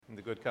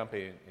good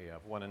company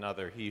of one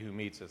another, he who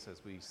meets us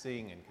as we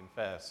sing and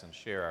confess and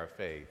share our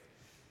faith.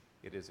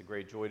 It is a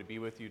great joy to be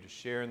with you, to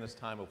share in this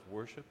time of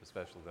worship,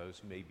 especially those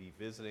who may be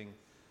visiting.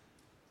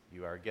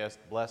 You, our guest,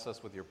 bless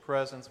us with your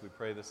presence. We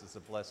pray this is a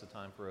blessed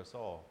time for us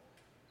all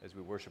as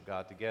we worship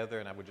God together.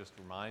 And I would just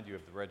remind you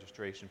of the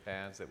registration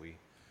pads that we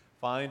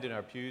find in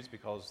our pews,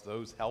 because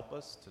those help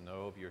us to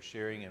know of your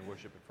sharing and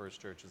worship at First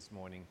Church this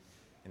morning.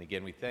 And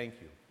again, we thank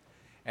you.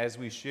 As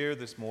we share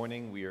this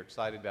morning, we are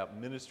excited about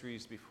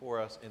ministries before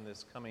us in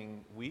this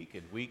coming week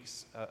and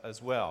weeks as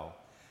well.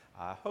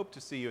 I hope to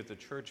see you at the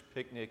church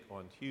picnic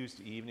on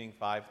Tuesday evening,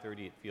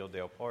 5:30 at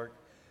Fieldale Park.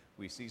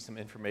 We see some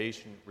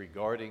information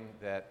regarding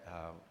that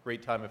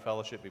great time of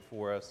fellowship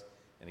before us.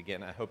 And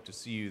again, I hope to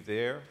see you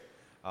there.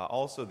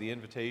 Also, the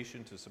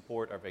invitation to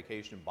support our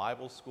Vacation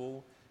Bible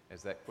School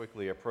as that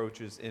quickly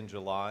approaches in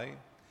July.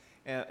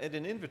 And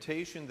an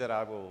invitation that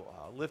I will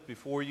lift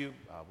before you.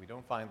 We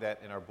don't find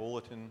that in our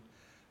bulletin.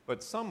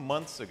 But some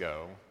months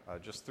ago,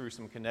 just through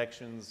some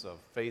connections of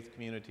faith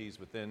communities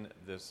within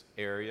this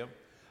area,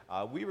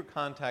 we were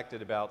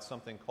contacted about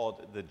something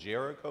called the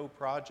Jericho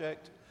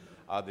Project.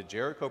 The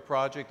Jericho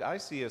Project I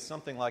see as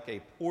something like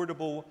a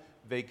portable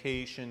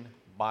vacation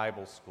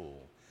Bible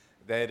school.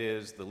 That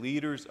is, the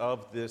leaders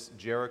of this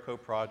Jericho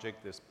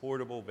Project, this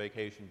portable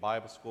vacation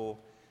Bible school,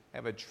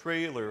 have a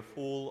trailer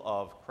full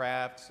of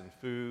crafts and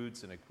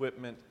foods and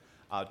equipment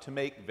to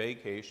make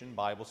Vacation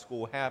Bible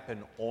School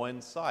happen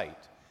on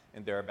site.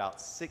 And there are about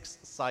 6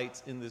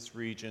 sites in this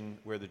region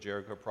where the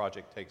Jericho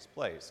Project takes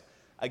place.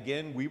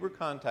 Again, we were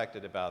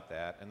contacted about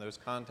that, and those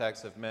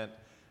contacts have meant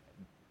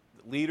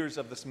leaders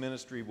of this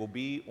ministry will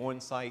be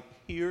on site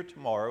here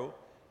tomorrow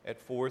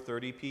at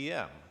 4:30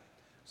 p.m.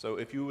 So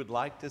if you would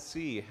like to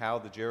see how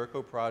the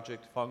Jericho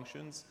Project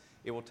functions,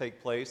 it will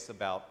take place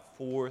about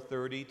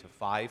 4:30 to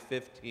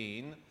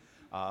 5:15.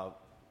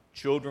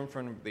 Children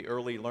from the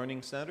Early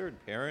Learning Center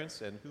and parents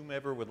and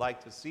whomever would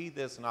like to see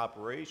this in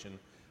operation,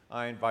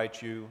 I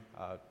invite you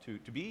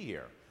to be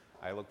here.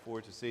 I look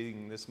forward to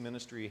seeing this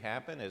ministry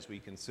happen as we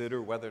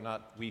consider whether or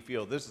not we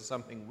feel this is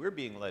something we're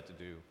being led to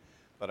do.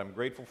 But I'm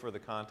grateful for the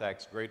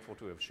contacts, grateful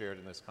to have shared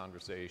in this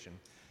conversation,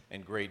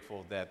 and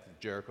grateful that the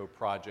Jericho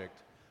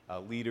Project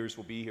leaders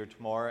will be here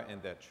tomorrow,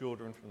 and that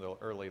children from the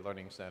Early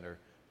Learning Center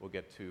will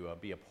get to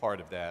be a part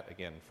of that,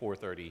 again,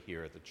 4:30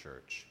 here at the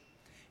church.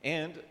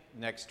 And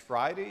next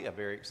Friday, a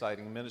very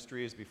exciting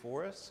ministry is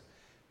before us,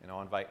 and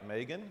I'll invite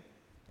Megan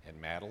and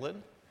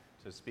Madeline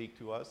to speak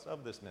to us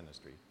of this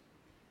ministry.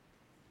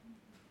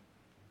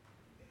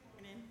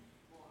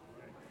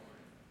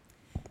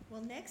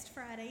 Well, next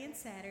Friday and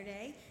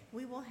Saturday,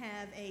 we will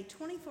have a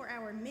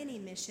 24-hour mini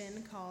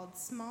mission called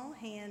Small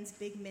Hands,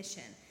 Big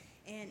Mission.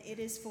 And it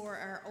is for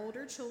our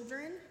older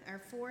children,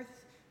 our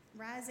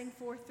rising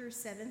 4th through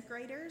 7th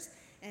graders,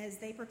 as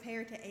they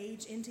prepare to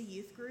age into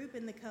youth group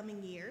in the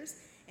coming years.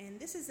 And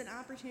this is an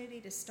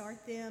opportunity to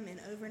start them in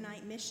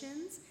overnight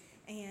missions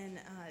and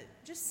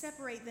just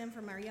separate them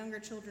from our younger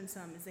children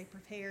some as they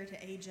prepare to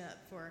age up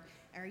for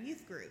our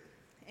youth group.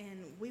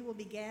 And we will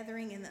be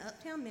gathering in the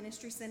Uptown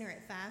Ministry Center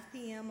at 5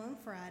 p.m. on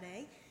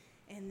Friday,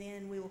 and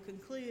then we will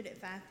conclude at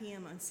 5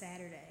 p.m. on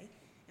Saturday.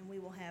 And we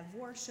will have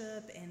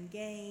worship and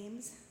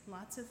games,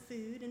 lots of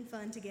food and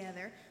fun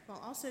together,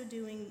 while also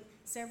doing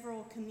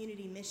several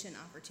community mission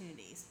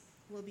opportunities.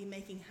 We'll be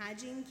making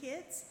hygiene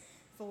kits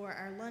for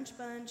our lunch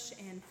bunch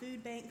and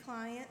food bank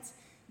clients.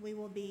 We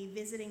will be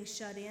visiting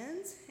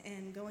shut-ins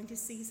and going to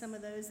see some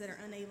of those that are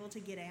unable to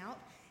get out.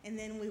 And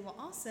then we will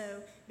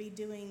also be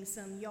doing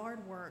some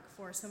yard work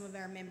for some of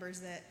our members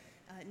that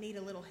need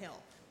a little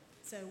help.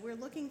 So we're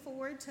looking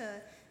forward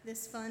to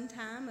this fun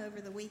time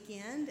over the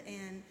weekend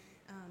and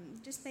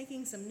just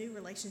making some new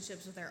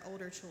relationships with our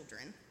older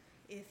children.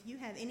 If you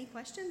have any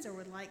questions or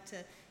would like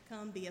to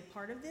come be a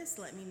part of this,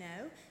 let me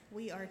know.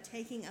 We are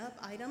taking up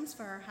items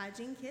for our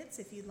hygiene kits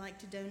if you'd like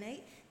to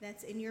donate.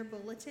 That's in your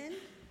bulletin.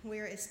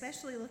 We're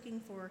especially looking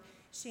for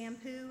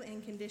shampoo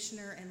and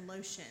conditioner and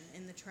lotion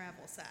in the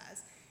travel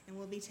size. And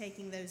we'll be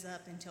taking those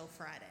up until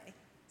Friday.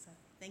 So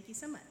thank you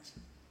so much.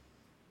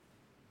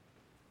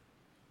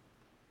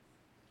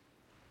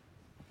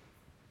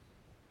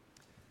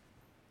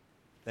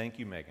 Thank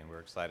you, Megan. We're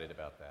excited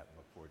about that and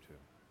look forward to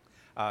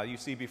it. You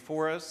see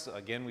before us,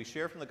 again, we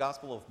share from the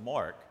Gospel of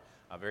Mark,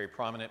 very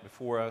prominent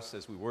before us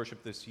as we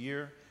worship this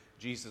year.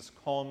 Jesus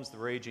calms the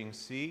raging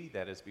sea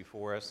that is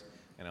before us,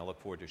 and I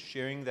look forward to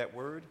sharing that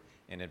word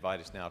and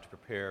invite us now to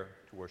prepare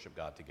to worship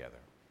God together.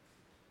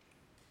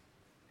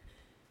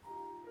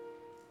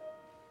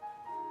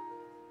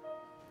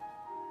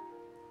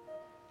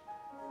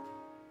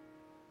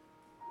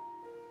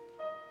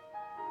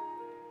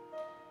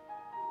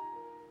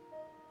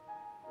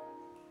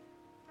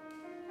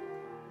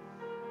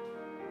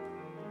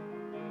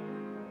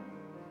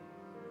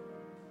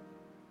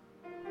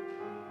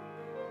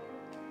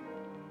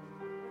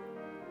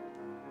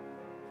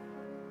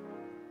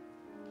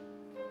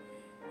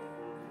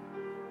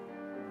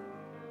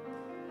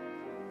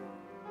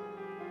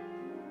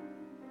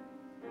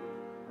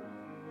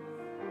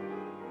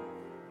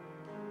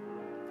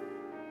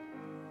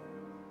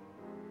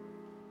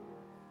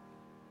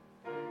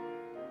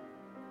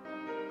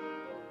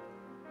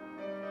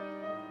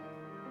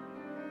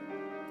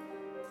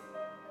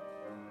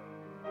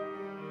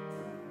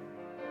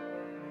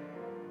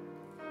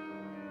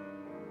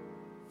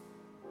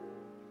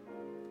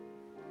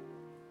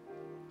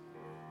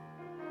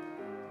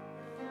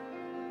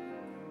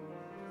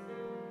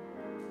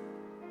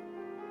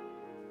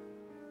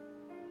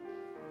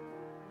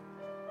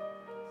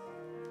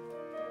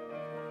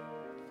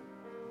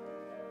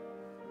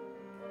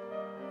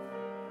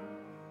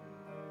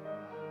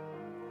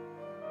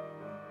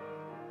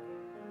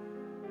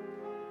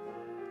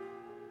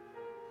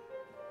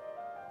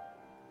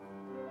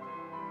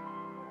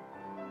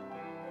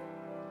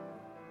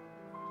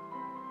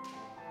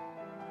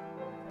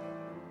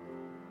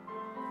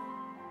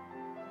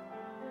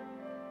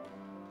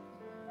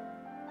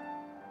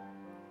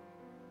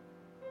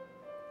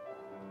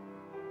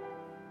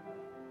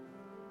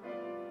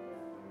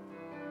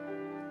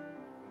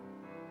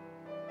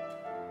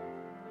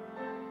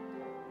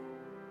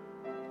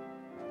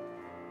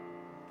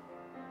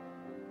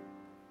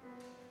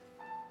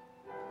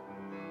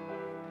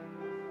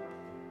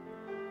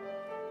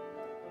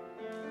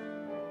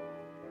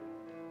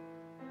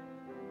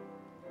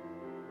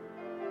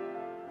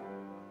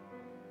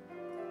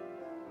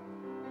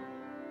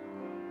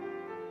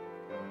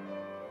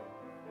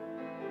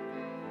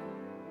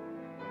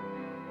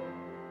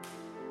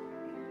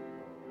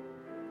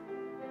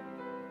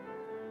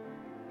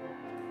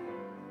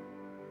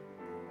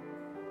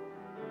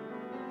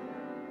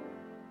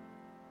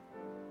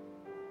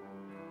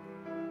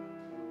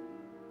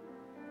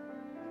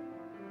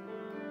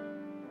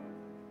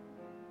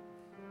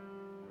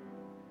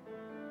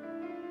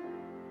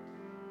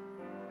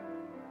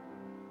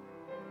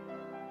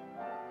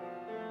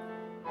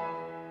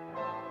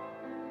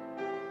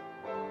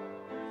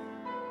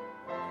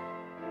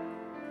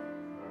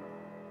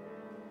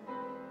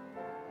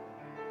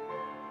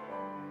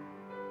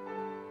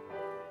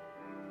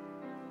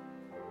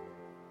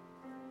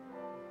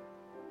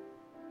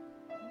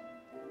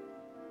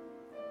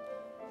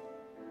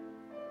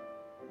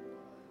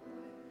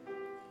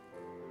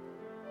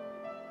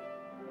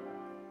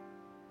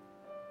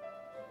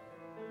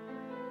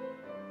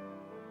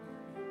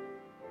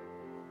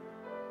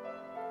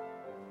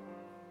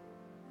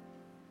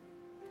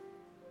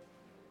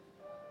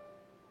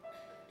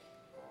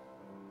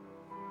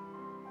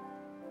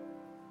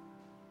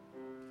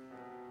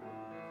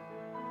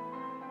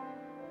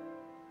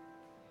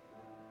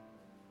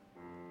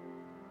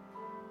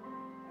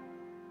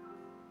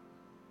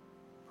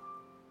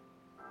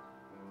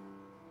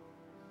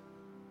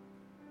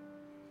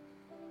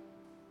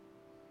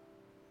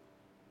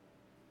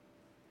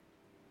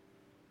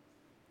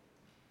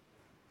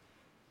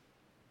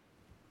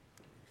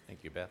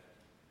 Thank you, Beth.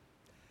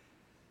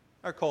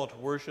 Our call to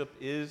worship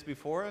is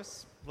before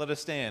us. Let us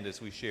stand as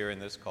we share in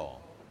this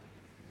call.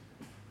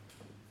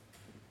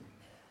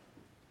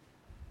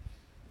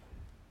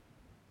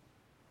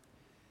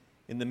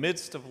 In the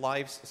midst of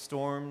life's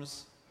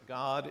storms,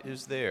 God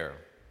is there.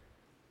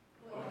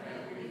 What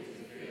have we to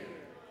fear?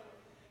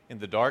 In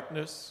the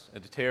darkness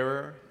and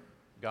terror,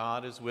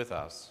 God is with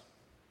us.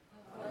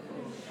 Of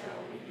whom shall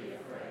we be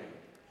afraid?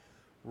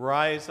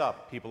 Rise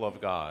up, people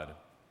of God,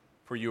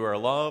 for you are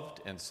loved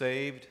and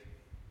saved.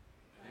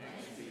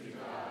 Thanks be to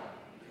God,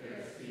 who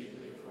cares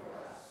deeply for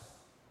us.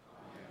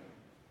 Amen.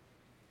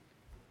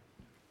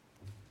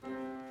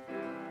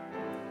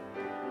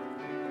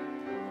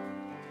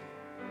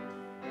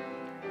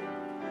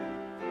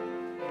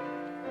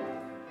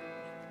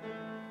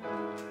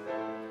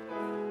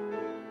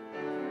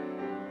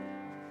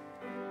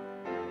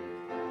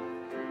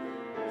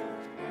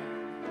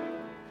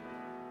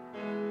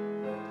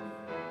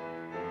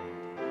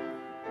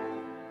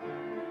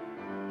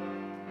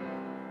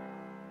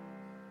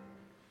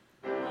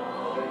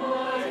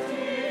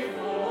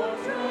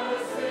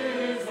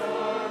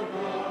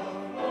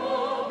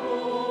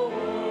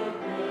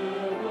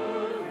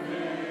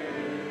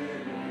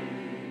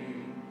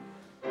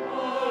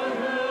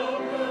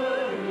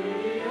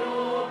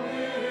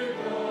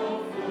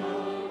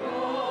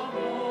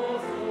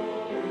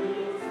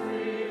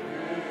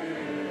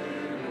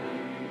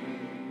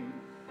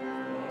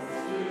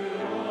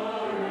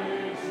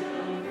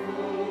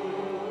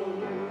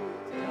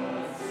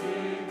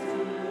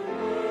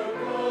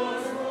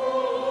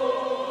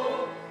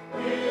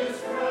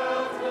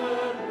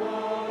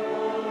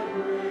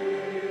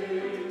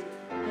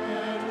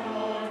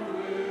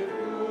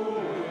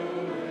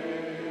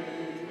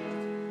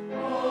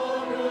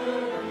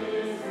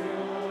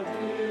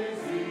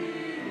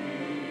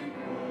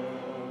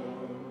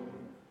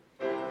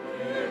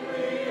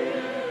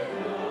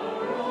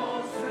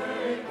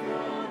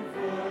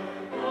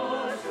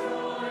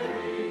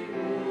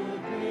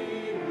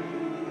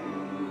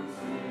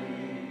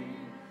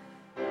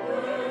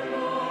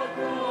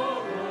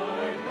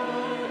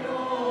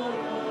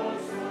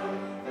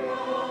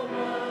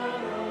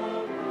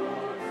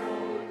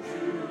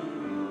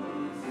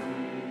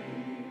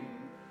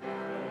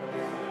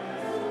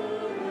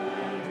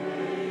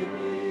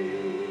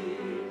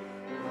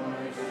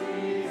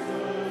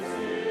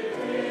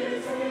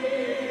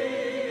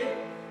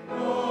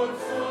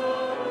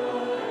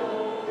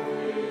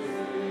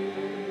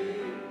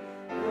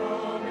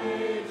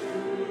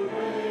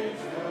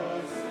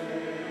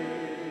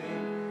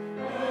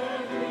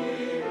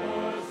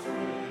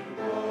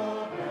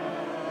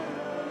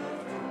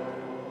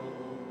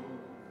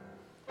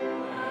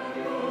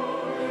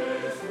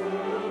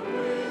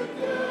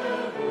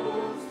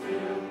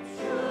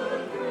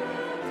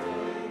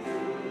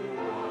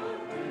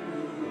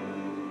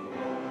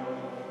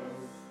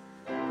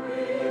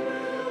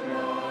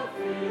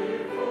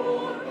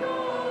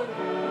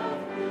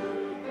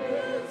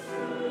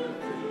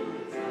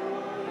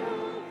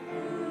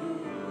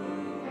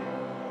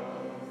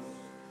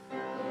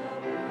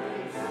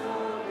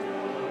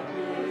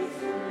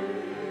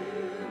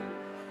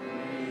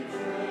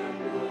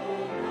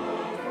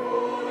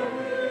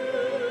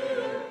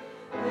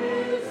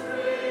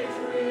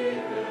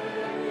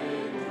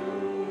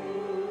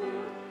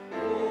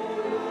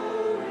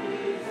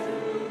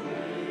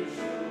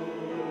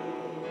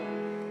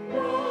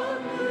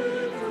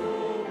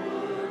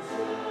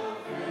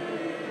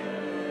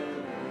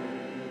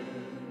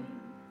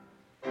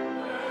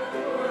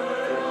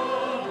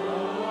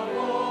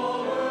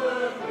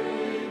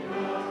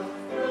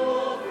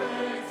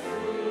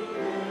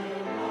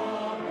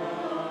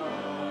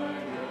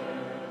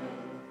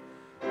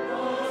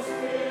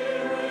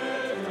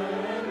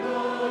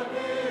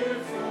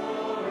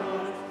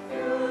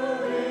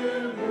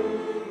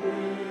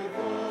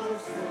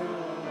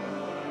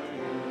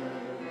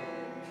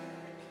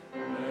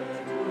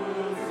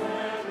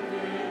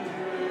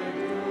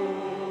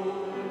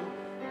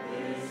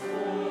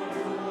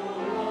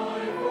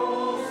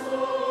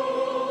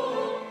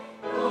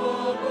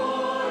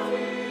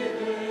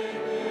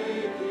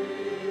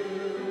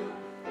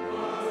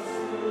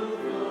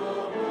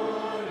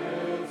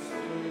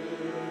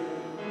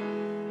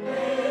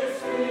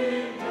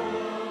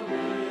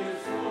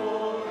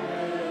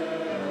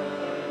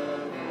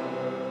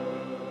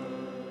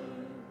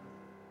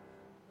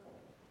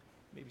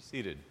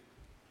 Seated.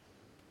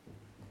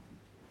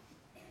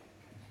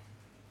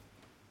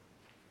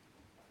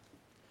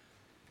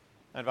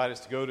 I invite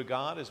us to go to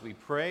God as we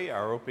pray.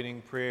 Our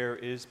opening prayer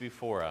is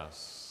before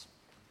us.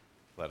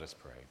 Let us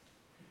pray.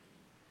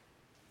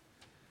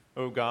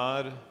 O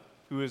God,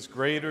 who is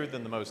greater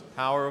than the most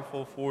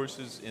powerful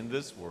forces in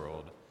this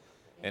world,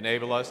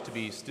 enable us to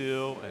be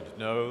still and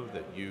know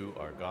that you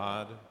are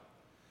God.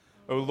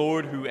 O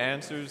Lord, who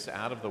answers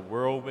out of the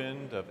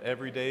whirlwind of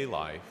everyday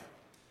life,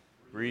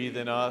 breathe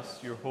in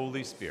us your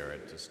Holy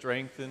Spirit to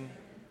strengthen,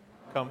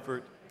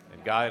 comfort,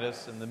 and guide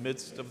us in the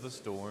midst of the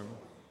storm.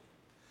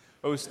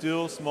 O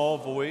still small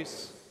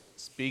voice,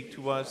 speak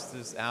to us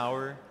this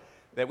hour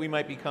that we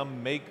might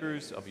become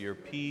makers of your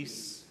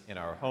peace in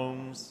our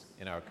homes,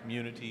 in our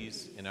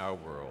communities, in our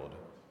world.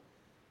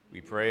 We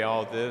pray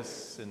all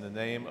this in the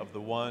name of the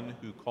one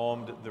who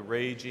calmed the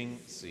raging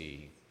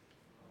sea.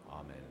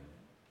 Amen.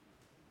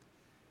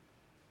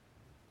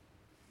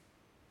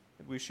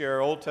 And we share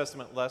our Old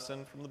Testament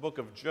lesson from the book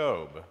of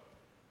Job,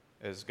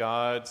 as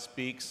God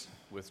speaks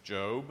with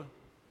Job,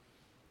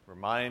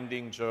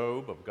 reminding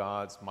Job of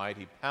God's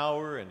mighty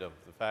power and of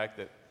the fact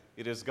that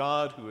it is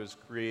God who has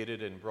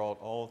created and brought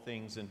all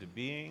things into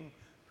being,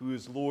 who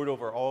is Lord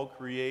over all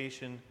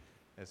creation,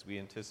 as we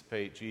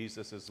anticipate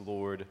Jesus as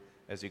Lord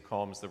as he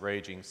calms the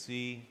raging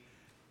sea.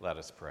 Let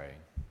us pray.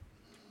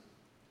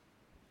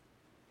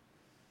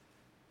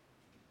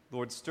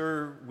 Lord,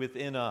 stir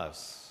within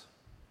us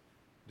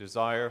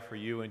desire for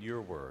you and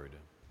your word.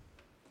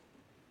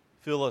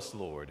 Fill us,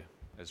 Lord,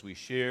 as we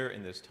share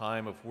in this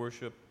time of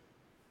worship.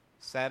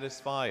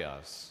 Satisfy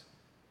us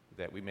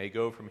that we may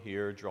go from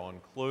here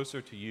drawn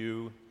closer to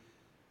you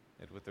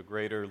and with a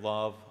greater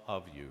love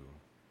of you.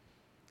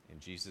 In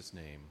Jesus'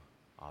 name,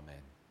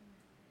 amen.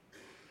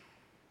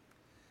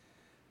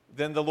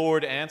 Then the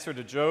Lord answered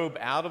to Job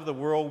out of the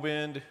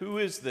whirlwind, "Who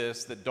is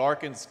this that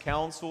darkens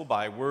counsel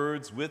by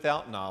words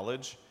without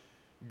knowledge?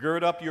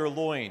 Gird up your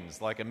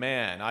loins like a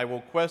man. I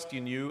will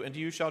question you, and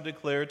you shall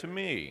declare to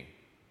me.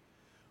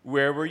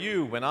 Where were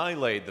you when I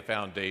laid the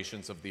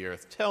foundations of the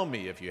earth? Tell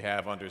me if you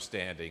have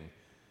understanding.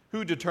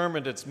 Who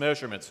determined its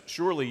measurements?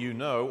 Surely you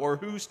know. Or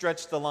who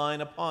stretched the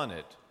line upon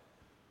it?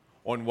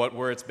 On what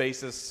were its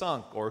bases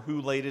sunk? Or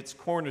who laid its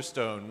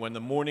cornerstone when the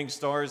morning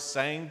stars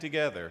sang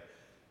together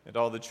and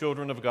all the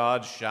children of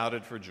God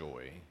shouted for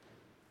joy?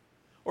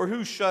 Or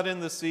who shut in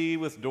the sea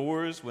with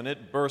doors when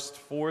it burst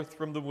forth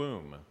from the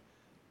womb?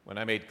 When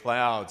I made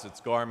clouds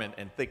its garment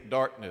and thick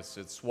darkness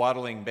its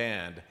swaddling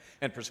band,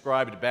 and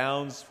prescribed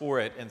bounds for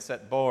it, and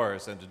set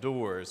bars and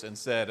doors, and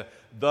said,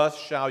 Thus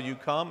shall you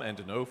come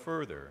and no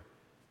further,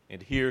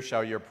 and here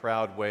shall your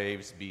proud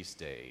waves be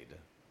stayed.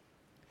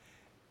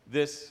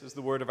 This is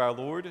the word of our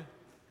Lord.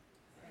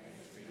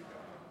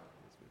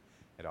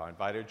 And I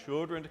invite our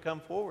children to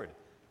come forward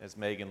as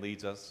Megan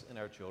leads us in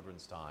our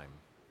children's time.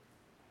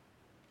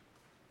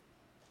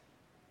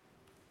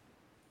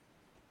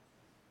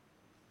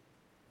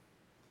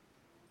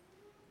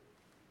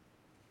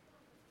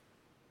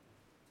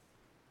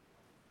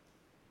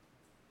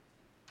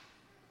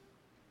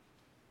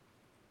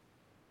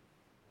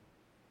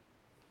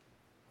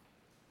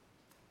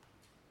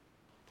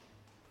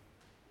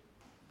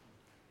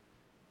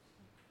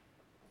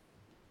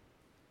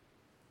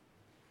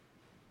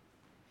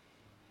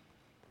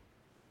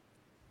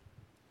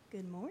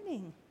 Good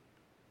morning.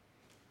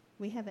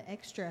 We have an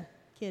extra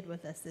kid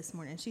with us this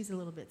morning. She's a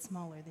little bit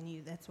smaller than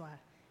you. That's why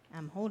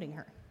I'm holding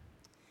her.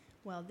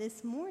 Well,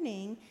 this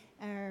morning,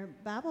 our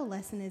Bible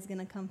lesson is going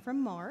to come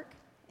from Mark,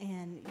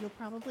 and you'll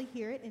probably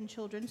hear it in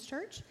children's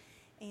church.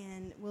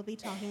 And we'll be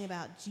talking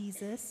about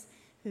Jesus,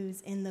 who's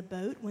in the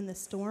boat when the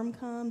storm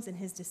comes and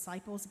his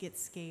disciples get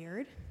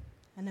scared.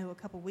 I know a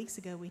couple weeks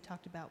ago we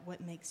talked about what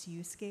makes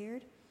you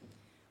scared.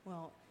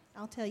 Well,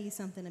 I'll tell you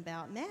something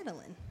about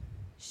Madeline.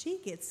 She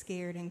gets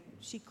scared and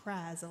she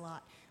cries a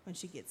lot when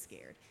she gets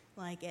scared.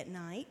 Like at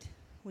night,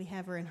 we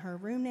have her in her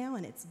room now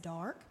and it's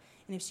dark.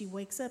 And if she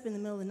wakes up in the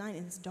middle of the night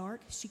and it's dark,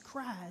 she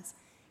cries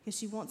because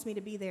she wants me to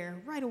be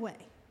there right away.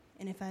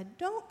 And if I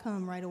don't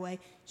come right away,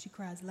 she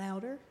cries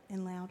louder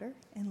and louder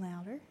and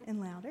louder and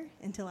louder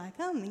until I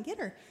come and get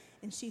her.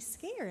 And she's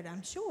scared,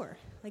 I'm sure.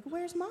 Like,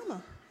 where's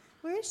Mama?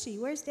 Where is she?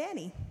 Where's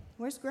Daddy?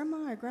 Where's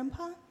Grandma or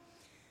Grandpa?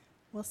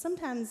 Well,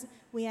 sometimes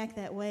we act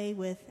that way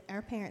with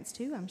our parents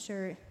too. I'm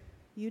sure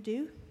you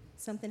do.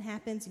 Something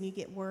happens and you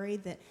get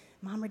worried that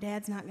Mom or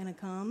Dad's not going to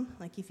come,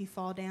 like if you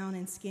fall down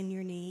and skin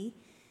your knee,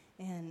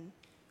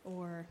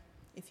 or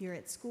if you're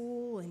at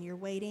school and you're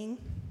waiting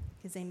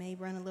because they may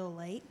run a little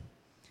late.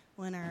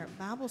 Well, in our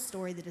Bible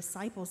story, the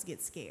disciples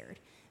get scared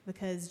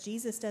because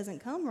Jesus doesn't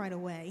come right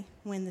away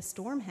when the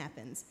storm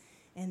happens,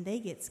 and they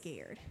get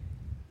scared.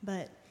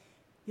 But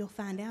you'll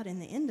find out in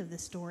the end of the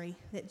story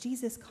that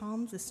Jesus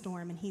calms the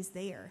storm, and he's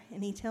there,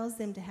 and he tells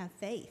them to have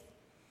faith.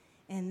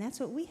 And that's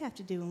what we have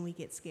to do when we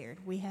get scared.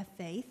 We have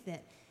faith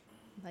that,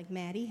 like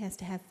Maddie has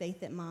to have faith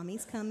that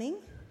Mommy's coming,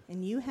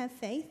 and you have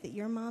faith that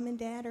your mom and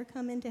dad are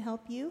coming to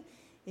help you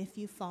if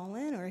you've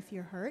fallen or if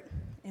you're hurt.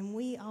 And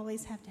we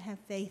always have to have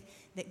faith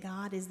that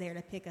God is there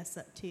to pick us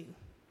up too.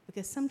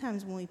 Because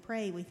sometimes when we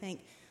pray, we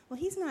think, well,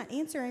 he's not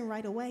answering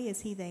right away.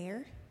 Is he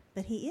there?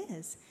 But he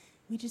is.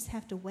 We just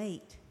have to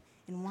wait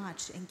and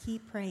watch and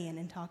keep praying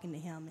and talking to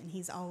him, and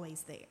he's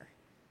always there.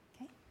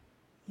 Okay?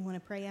 You want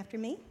to pray after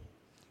me?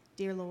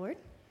 Dear Lord,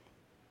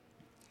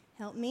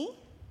 help me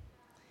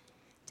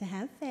to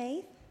have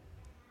faith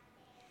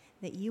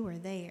that you are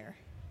there.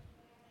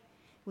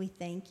 We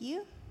thank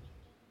you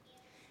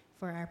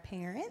for our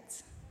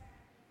parents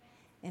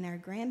and our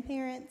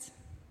grandparents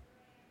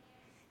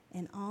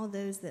and all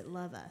those that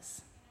love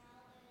us.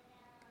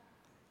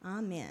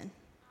 Amen.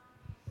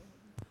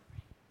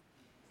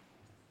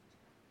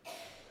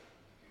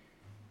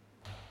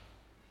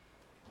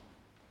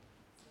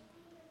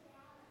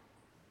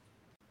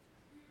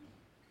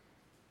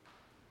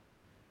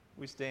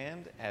 We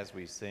stand as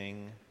we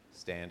sing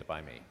Stand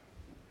By Me.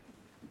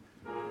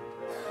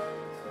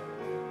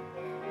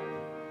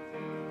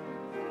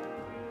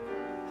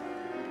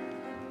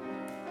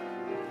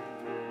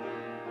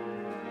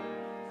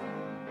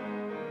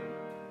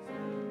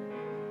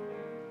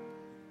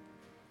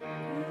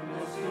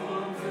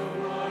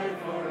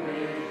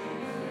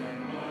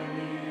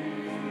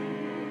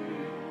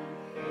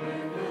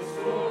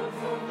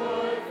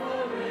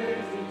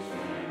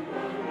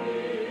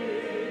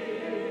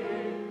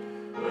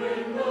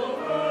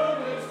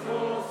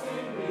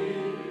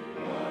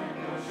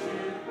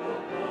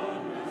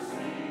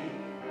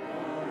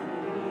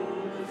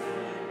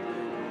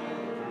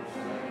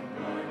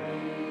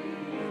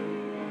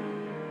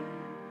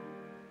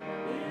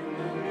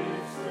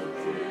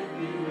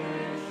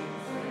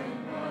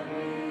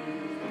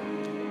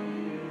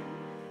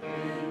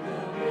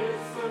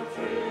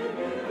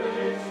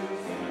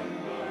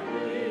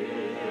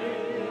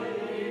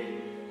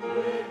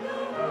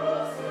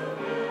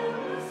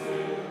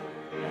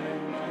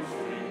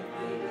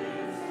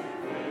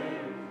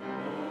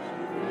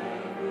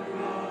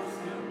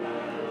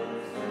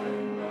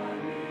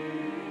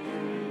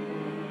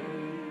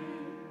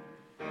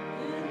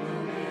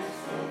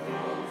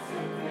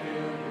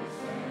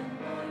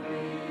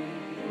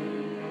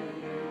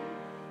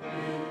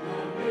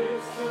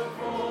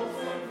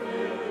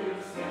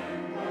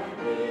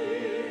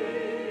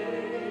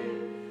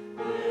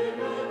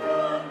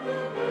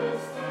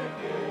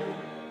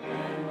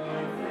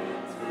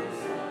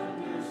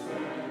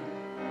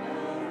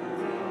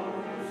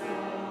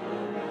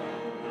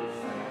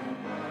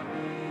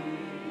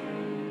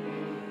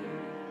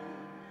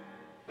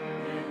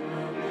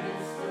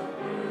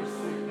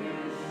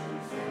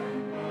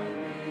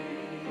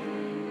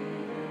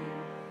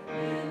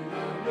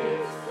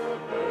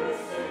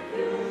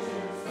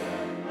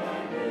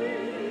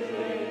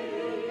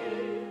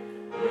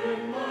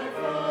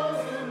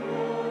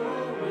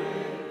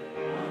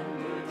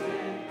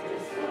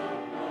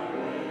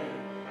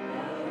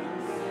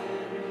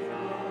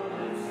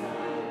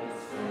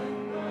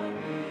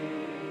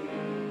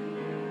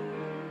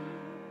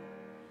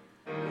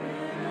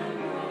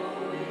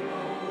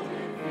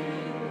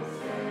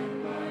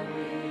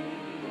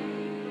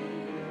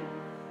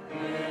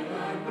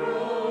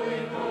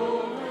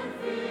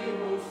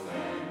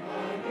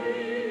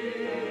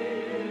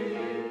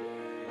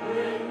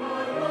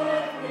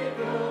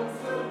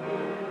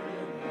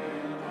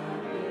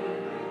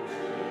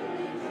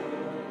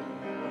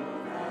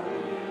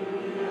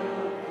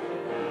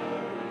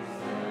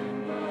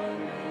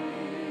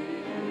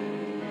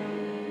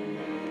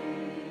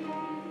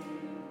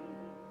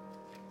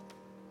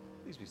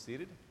 Please be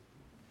seated.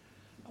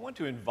 I want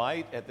to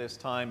invite at this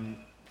time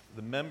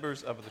the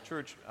members of the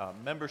church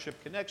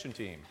membership connection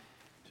team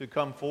to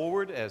come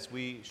forward as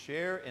we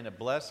share in a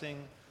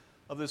blessing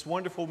of this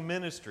wonderful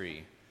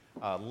ministry.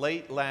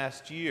 Late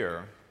last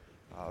year,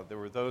 there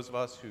were those of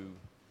us who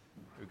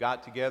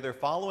got together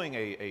following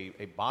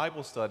a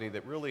Bible study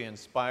that really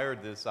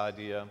inspired this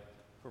idea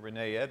for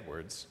Renee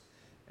Edwards.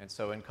 And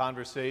so in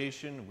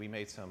conversation, we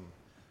made some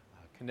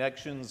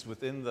connections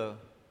within the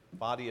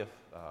body of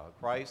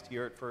Christ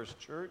here at First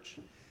Church,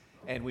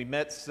 and we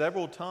met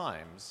several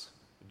times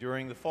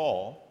during the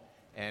fall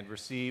and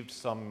received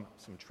some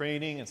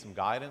training and some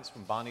guidance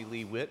from Bonnie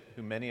Lee Witt,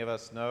 who many of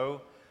us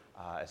know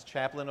as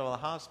chaplain of the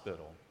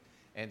hospital.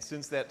 And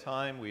since that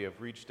time, we have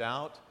reached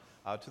out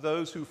to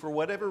those who, for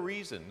whatever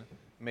reason,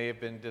 may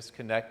have been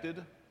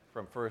disconnected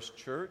from First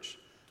Church.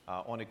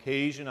 On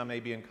occasion, I may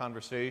be in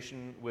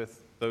conversation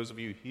with those of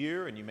you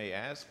here, and you may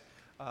ask,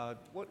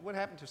 what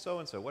happened to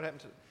so-and-so? What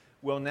happened to...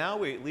 Well, now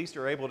we at least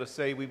are able to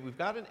say we've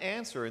got an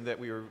answer in that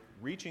we are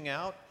reaching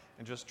out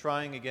and just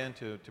trying again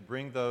to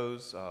bring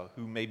those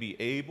who may be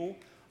able,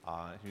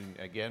 who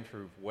again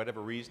for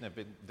whatever reason have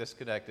been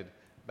disconnected,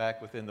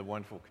 back within the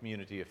wonderful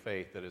community of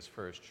faith that is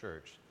First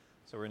Church.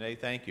 So Renee,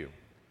 thank you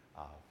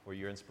for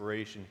your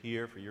inspiration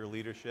here, for your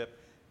leadership,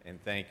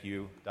 and thank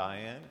you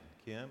Diane,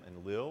 Kim,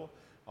 and Lil.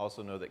 I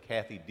also know that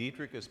Kathy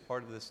Dietrich is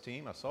part of this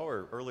team. I saw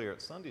her earlier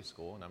at Sunday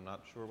school, and I'm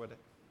not sure what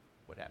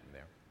happened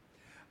there.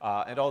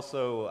 And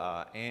also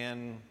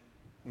Ann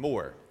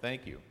Moore,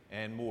 thank you.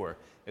 Ann Moore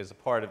is a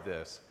part of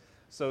this.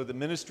 So the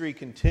ministry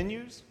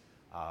continues,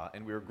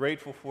 and we are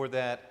grateful for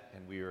that,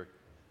 and we are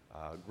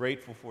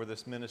grateful for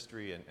this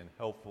ministry and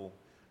helpful,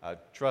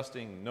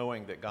 trusting,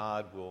 knowing that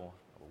God will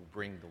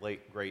bring the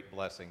great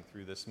blessing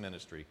through this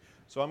ministry.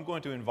 So I'm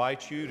going to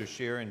invite you to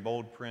share in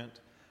bold print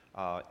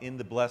in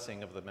the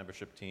blessing of the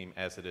membership team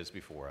as it is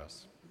before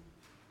us.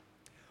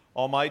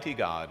 Almighty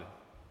God,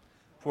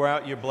 pour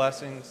out your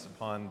blessings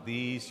upon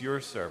these,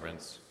 your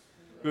servants,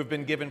 who have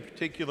been given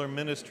particular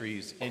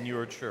ministries in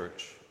your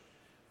church.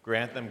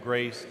 Grant them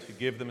grace to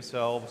give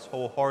themselves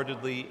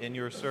wholeheartedly in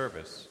your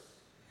service.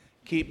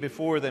 Keep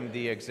before them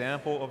the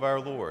example of our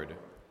Lord,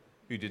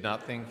 who did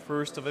not think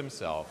first of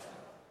himself,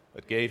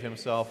 but gave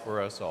himself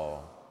for us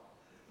all.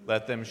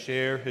 Let them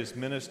share his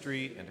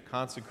ministry and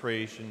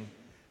consecration,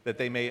 that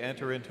they may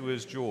enter into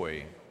his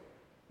joy.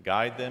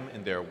 Guide them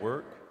in their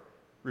work,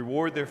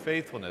 Reward their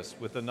faithfulness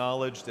with the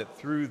knowledge that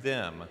through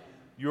them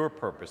your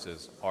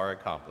purposes are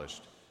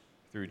accomplished.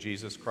 Through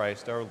Jesus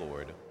Christ our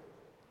Lord.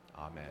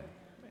 Amen.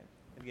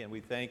 Again, we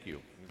thank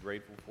you. We're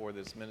grateful for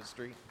this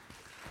ministry.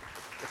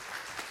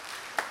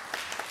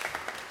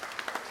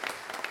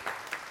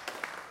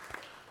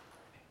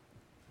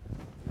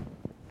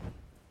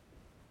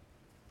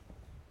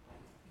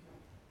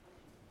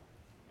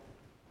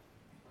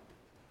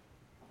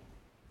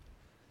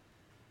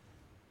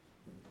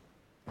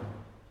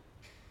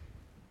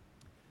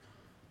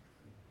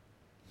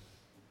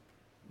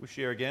 We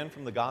share again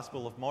from the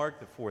Gospel of Mark,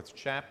 the 4th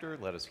chapter.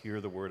 Let us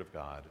hear the word of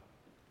God.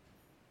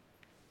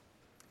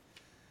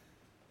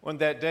 On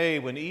that day,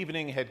 when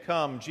evening had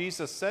come,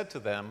 Jesus said to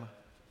them,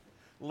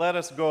 "Let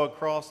us go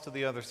across to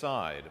the other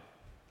side."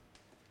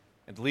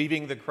 And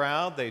leaving the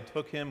crowd, they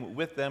took him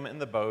with them in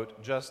the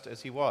boat, just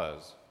as he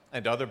was,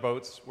 and other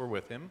boats were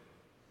with him.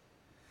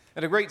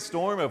 And a great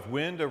storm of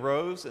wind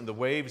arose, and the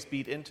waves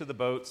beat into the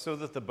boat, so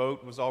that the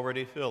boat was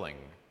already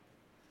filling.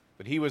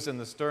 But he was in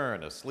the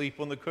stern, asleep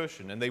on the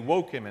cushion, and they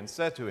woke him and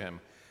said to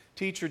him,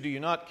 "Teacher, do you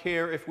not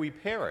care if we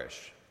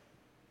perish?"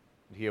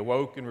 And he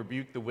awoke and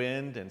rebuked the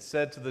wind and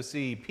said to the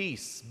sea,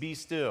 "Peace, be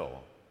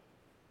still."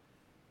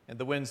 And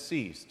the wind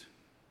ceased,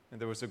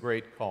 and there was a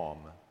great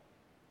calm.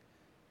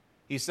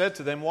 He said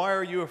to them, "Why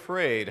are you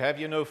afraid? Have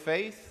you no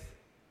faith?"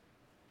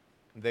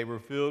 And they were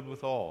filled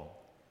with awe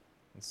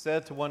and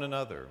said to one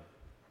another,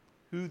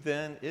 "Who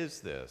then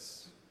is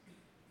this,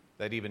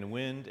 that even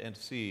wind and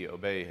sea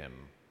obey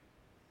him?"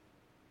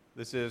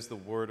 This is the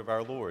word of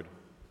our Lord.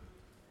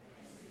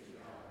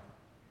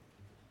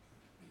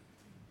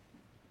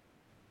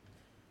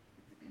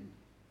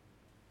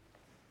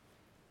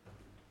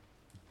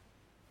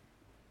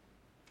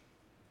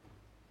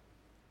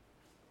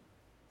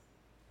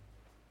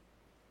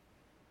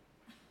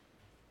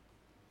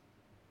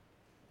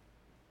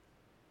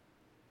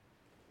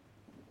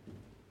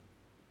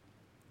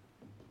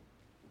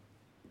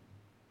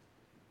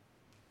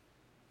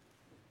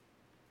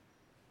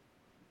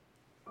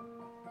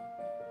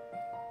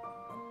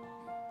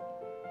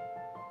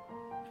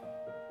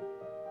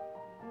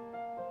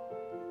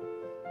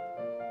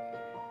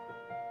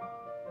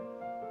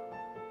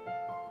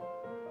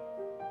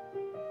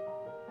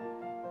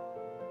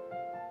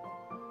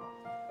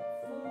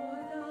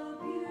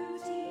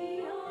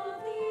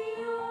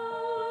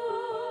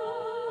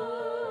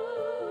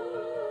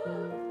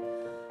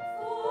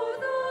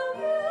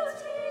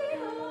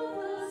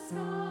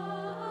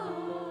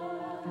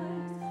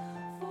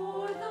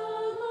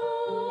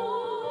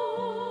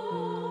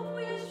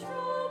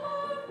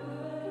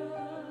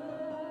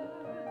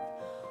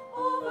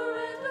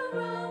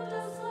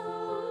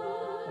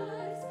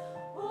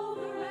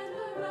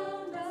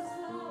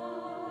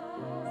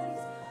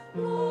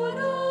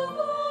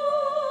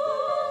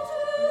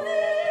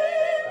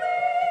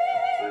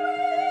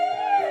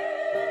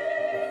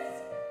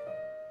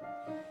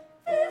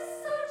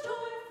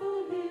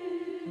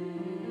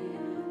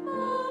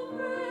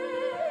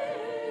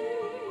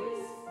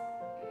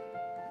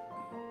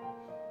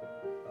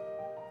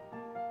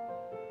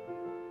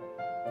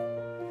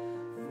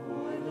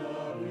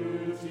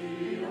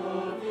 Beauty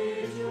of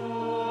His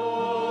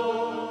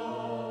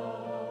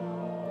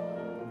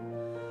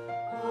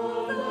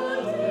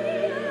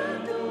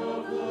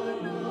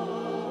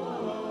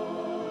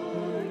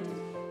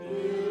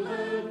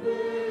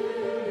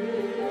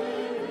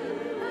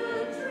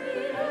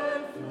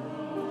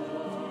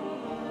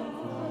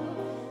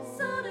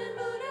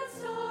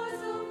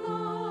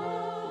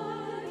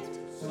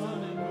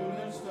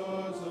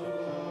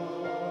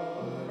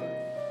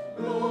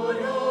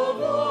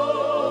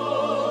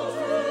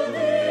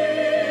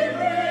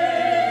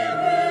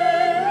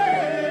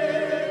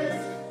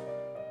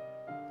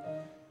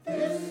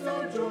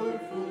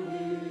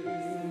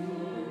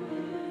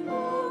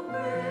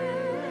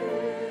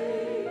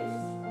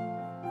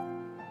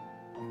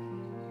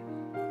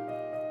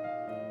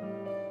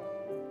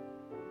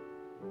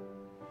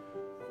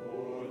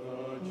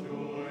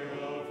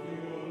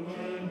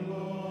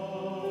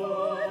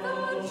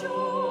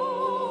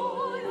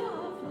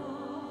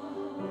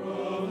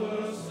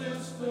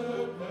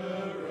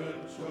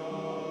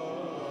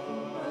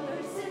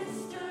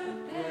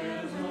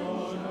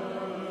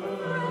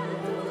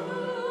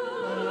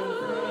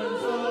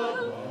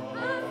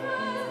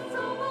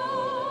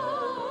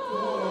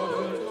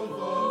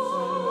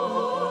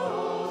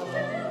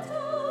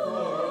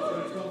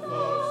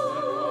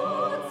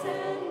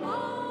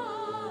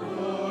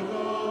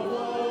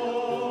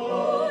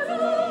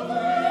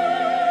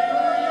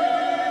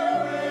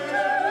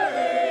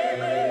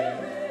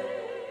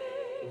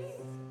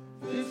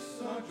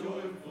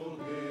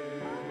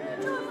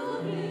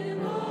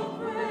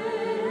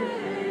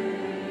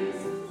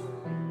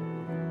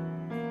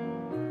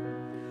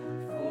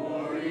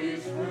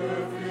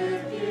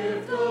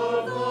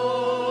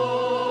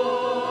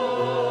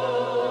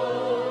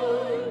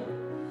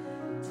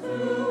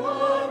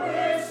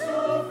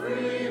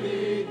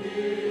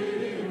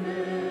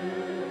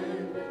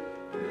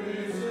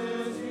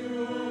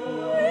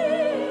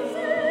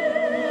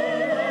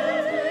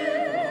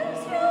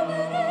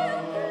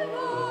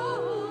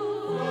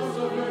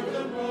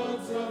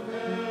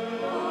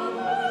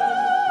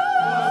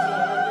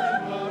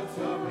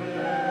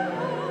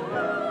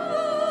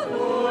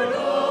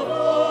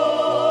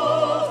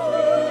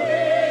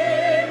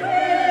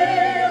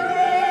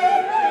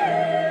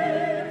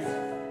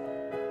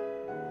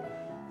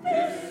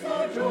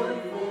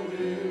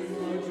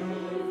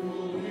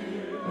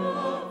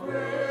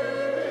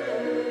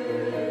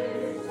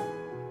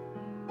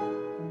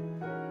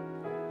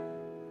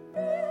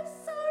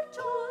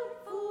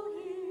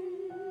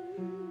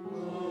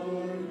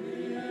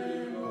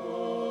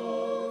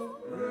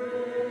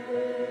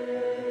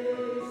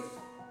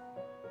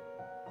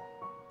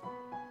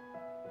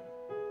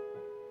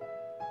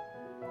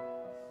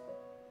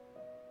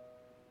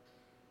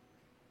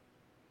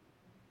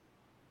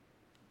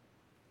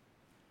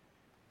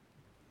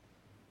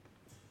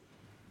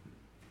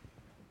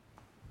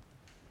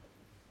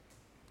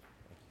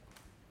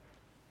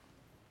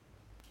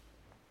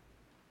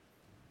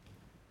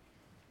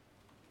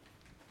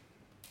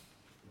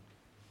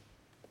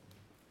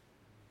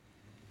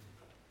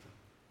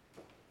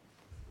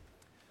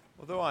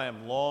Although I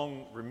am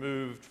long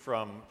removed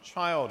from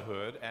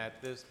childhood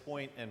at this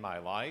point in my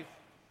life,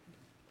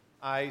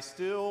 I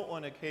still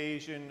on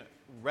occasion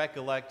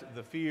recollect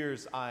the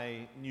fears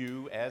I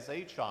knew as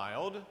a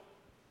child.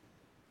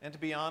 And to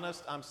be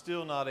honest, I'm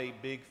still not a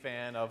big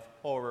fan of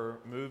horror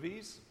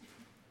movies,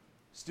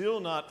 still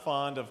not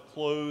fond of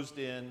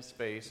closed-in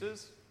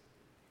spaces,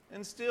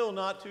 and still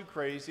not too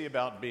crazy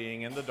about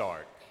being in the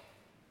dark.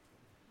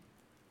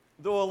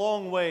 Though a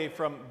long way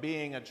from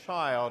being a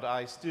child,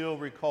 I still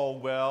recall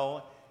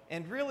well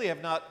and really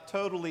have not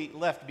totally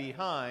left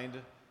behind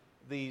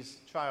these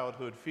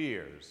childhood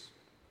fears.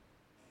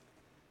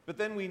 But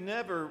then we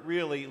never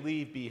really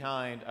leave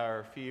behind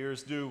our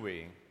fears, do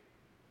we?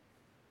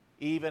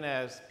 Even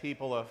as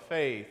people of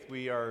faith,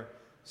 we are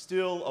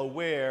still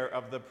aware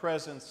of the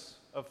presence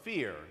of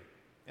fear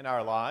in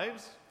our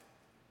lives.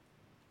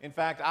 In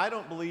fact, I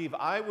don't believe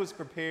I was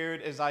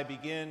prepared as I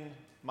began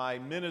my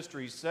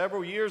ministry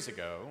several years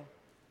ago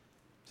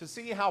to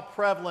see how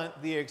prevalent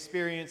the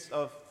experience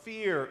of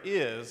fear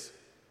is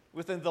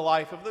within the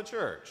life of the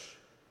church.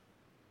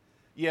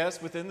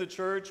 Yes, within the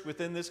church,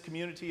 within this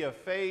community of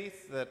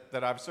faith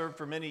that I've served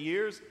for many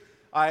years,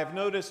 I have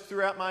noticed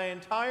throughout my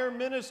entire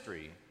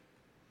ministry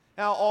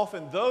how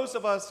often those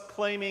of us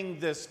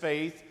claiming this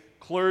faith,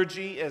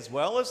 clergy as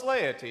well as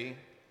laity,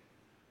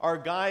 are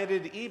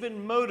guided,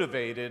 even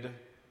motivated,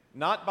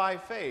 not by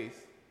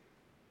faith,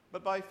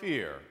 but by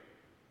fear.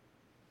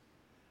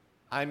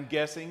 I'm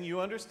guessing you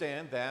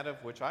understand that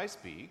of which I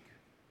speak.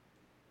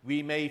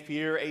 We may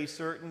fear a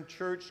certain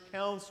church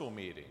council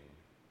meeting.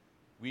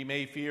 We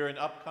may fear an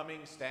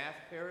upcoming staff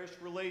parish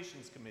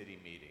relations committee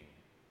meeting.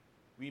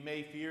 We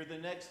may fear the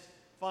next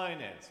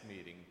finance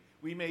meeting.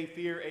 We may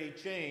fear a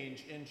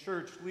change in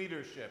church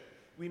leadership.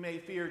 We may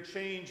fear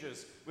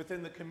changes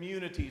within the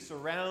community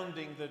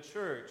surrounding the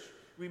church.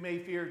 We may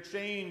fear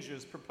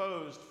changes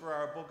proposed for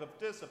our book of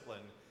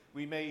discipline.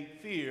 We may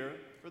fear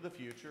for the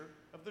future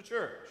of the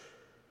church.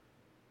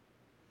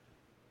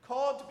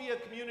 Called to be a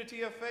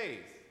community of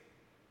faith,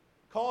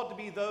 called to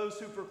be those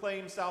who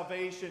proclaim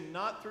salvation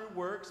not through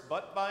works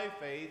but by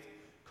faith,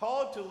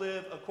 called to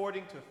live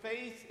according to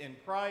faith in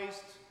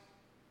Christ,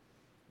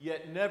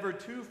 yet never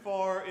too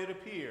far, it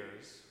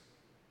appears,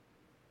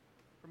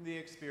 from the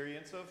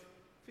experience of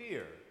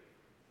fear.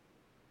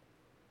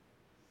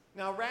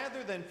 Now,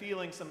 rather than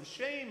feeling some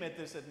shame at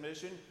this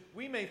admission,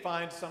 we may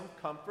find some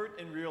comfort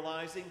in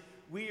realizing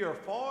we are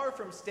far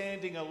from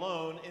standing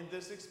alone in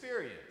this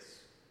experience.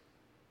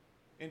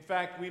 In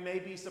fact, we may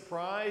be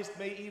surprised,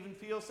 may even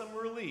feel some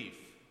relief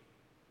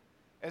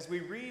as we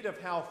read of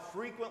how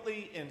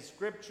frequently in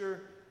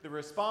Scripture the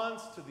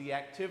response to the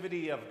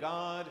activity of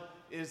God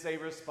is a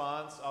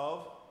response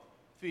of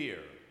fear.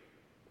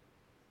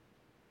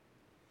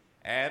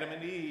 Adam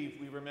and Eve,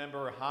 we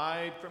remember,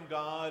 hide from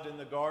God in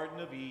the Garden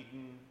of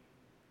Eden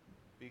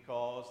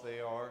because they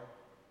are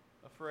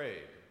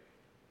afraid.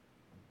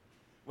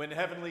 When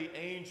heavenly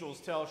angels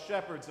tell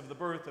shepherds of the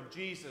birth of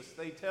Jesus,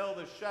 they tell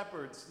the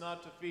shepherds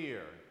not to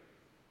fear.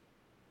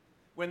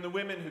 When the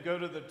women who go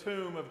to the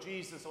tomb of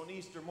Jesus on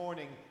Easter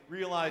morning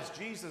realize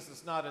Jesus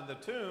is not in the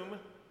tomb,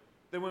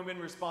 the women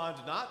respond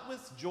not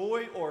with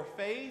joy or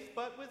faith,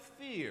 but with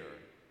fear.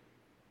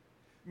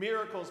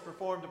 Miracles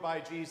performed by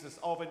Jesus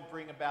often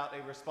bring about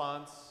a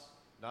response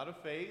not of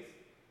faith,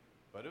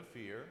 but of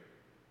fear.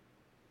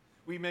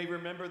 We may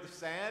remember the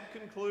sad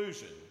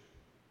conclusion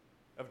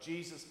of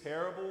Jesus'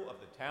 parable of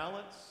the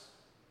talents.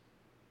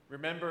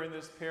 Remember, in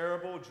this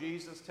parable,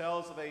 Jesus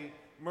tells of a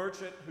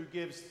merchant who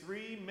gives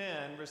 3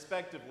 men,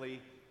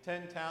 respectively,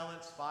 10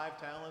 talents,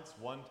 5 talents,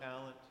 1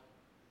 talent.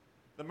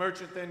 The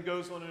merchant then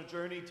goes on a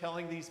journey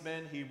telling these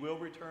men he will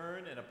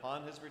return, and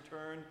upon his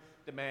return,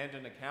 demand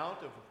an account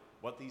of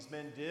what these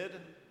men did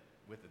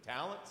with the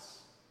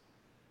talents.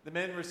 The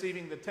men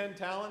receiving the 10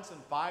 talents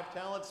and 5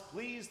 talents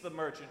please the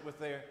merchant with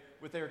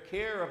their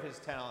care of his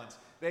talents.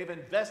 They've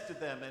invested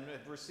them and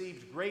have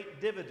received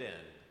great dividend.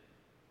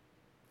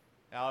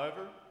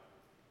 However,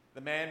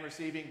 the man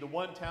receiving the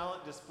 1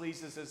 talent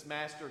displeases his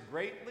master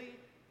greatly.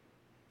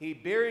 He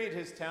buried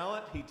his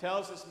talent, he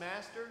tells his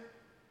master,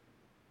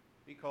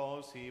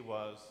 because he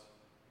was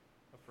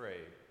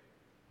afraid.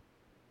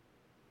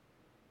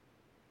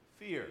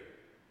 Fear.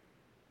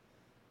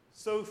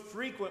 So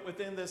frequent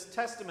within this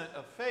testament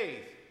of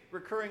faith,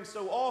 recurring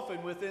so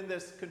often within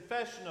this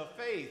confession of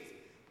faith.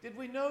 Did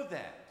we know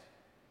that?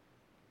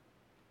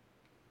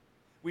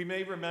 We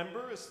may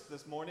remember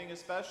this morning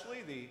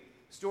especially the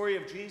story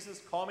of Jesus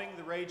calming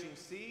the raging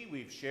sea.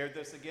 We've shared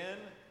this again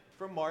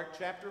from Mark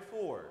chapter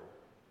 4.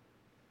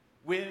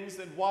 Winds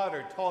and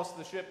water toss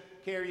the ship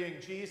carrying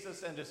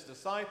Jesus and his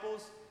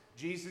disciples.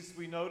 Jesus,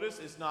 we notice,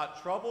 is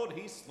not troubled.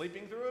 He's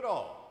sleeping through it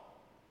all.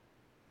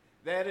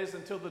 That is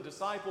until the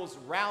disciples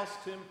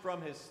roused him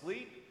from his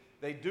sleep.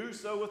 They do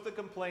so with the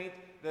complaint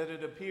that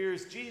it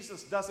appears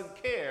Jesus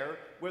doesn't care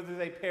whether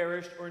they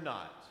perished or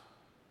not.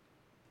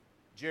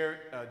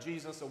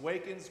 Jesus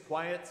awakens,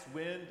 quiets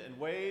wind and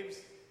waves,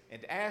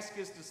 and asks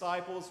his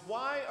disciples,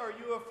 "Why are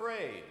you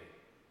afraid?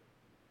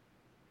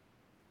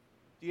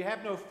 Do you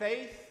have no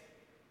faith?"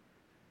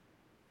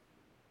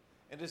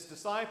 and his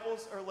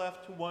disciples are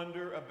left to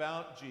wonder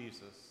about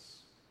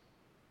Jesus.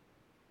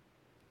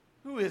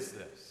 Who is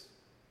this?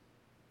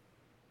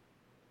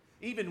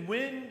 Even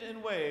wind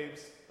and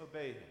waves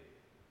obey him.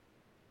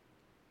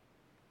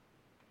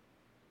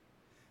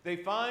 They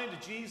find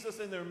Jesus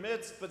in their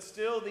midst, but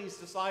still these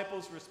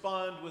disciples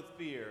respond with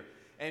fear.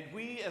 And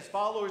we, as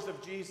followers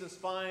of Jesus,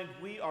 find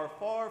we are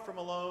far from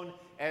alone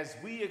as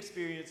we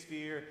experience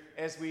fear,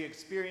 as we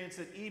experience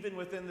it even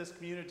within this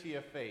community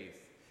of faith.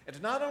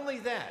 And not only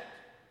that,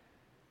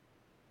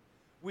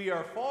 we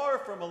are far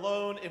from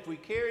alone if we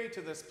carry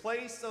to this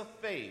place of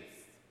faith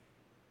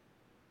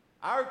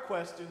our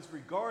questions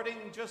regarding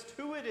just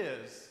who it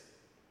is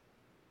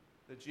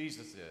that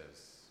Jesus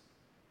is.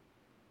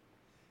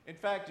 In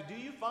fact, do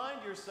you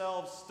find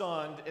yourselves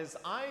stunned, as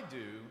I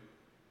do,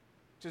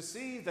 to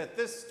see that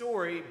this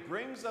story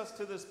brings us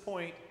to this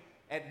point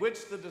at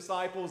which the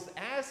disciples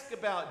ask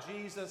about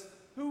Jesus,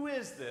 who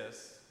is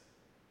this?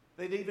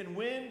 That even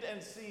wind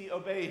and sea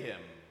obey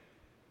him.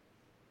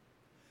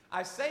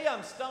 I say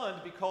I'm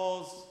stunned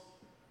because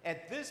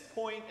at this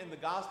point in the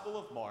Gospel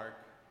of Mark,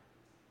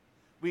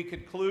 we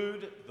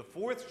conclude the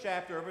 4th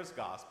chapter of his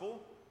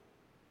Gospel.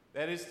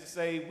 That is to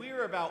say,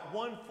 we're about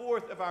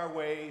 1/4 of our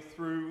way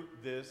through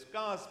this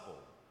Gospel.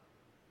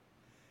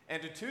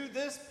 And to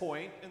this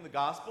point in the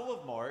Gospel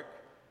of Mark,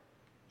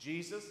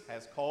 Jesus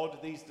has called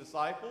these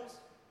disciples.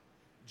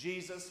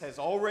 Jesus has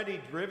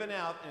already driven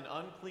out an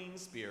unclean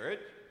spirit.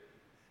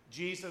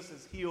 Jesus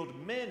has healed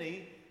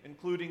many,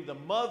 including the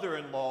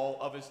mother-in-law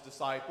of his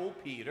disciple,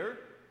 Peter.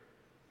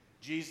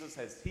 Jesus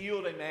has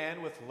healed a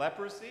man with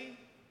leprosy.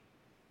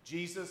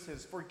 Jesus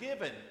has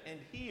forgiven and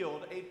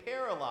healed a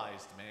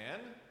paralyzed man.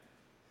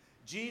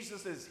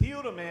 Jesus has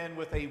healed a man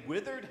with a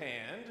withered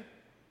hand.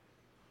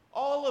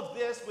 All of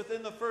this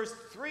within the first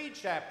 3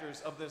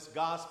 chapters of this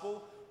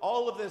gospel,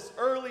 all of this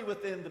early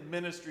within the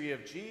ministry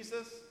of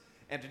Jesus,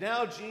 and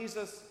now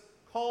Jesus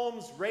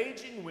calms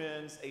raging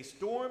winds, a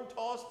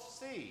storm-tossed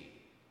sea.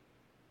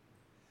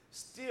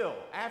 Still,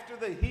 after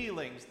the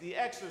healings, the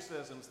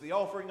exorcisms, the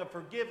offering of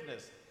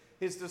forgiveness,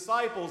 his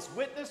disciples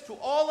witness to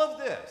all of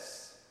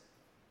this.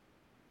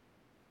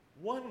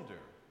 Wonder,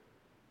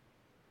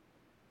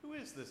 who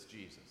is this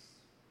Jesus?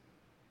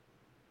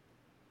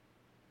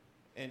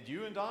 And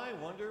you and I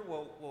wonder,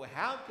 well,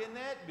 how can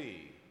that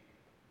be?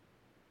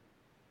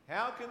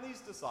 How can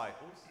these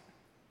disciples,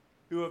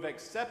 who have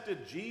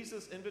accepted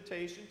Jesus'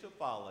 invitation to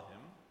follow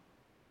him,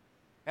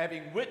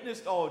 having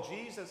witnessed all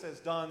Jesus has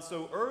done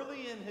so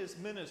early in his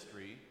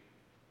ministry,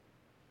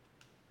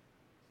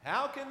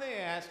 how can they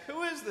ask,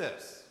 who is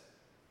this?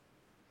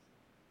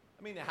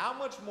 I mean, how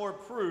much more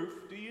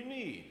proof do you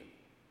need?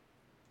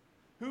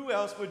 Who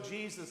else would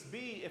Jesus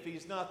be if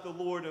he's not the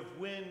Lord of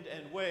wind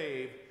and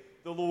wave,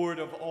 the Lord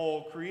of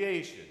all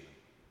creation?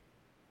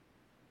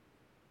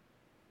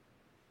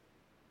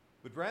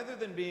 But rather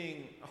than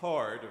being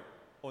hard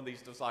on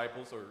these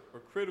disciples or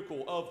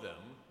critical of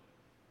them,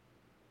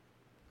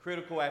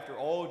 critical after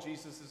all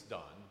Jesus has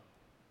done,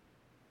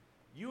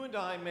 you and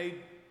I may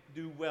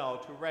do well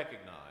to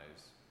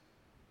recognize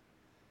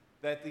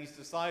that these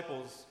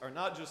disciples are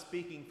not just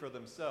speaking for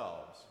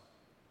themselves.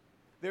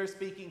 They're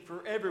speaking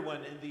for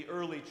everyone in the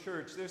early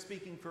church. They're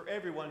speaking for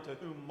everyone to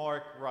whom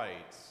Mark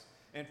writes.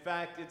 In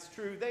fact, it's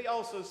true, they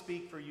also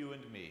speak for you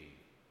and me.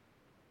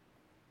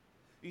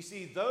 You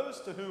see,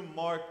 those to whom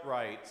Mark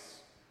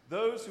writes,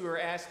 those who are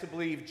asked to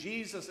believe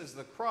Jesus is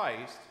the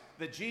Christ,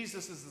 that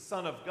Jesus is the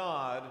Son of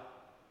God,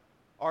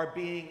 are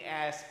being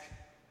asked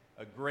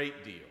a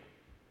great deal.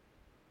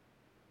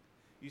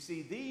 You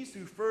see, these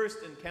who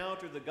first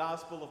encounter the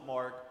Gospel of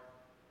Mark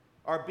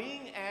are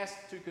being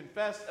asked to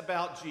confess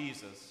about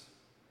Jesus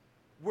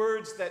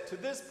words that to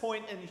this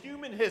point in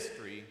human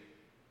history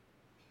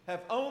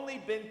have only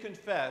been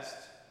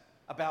confessed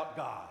about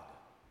God.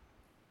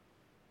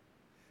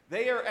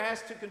 They are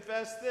asked to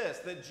confess this,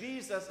 that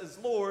Jesus is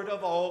Lord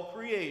of all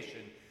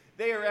creation.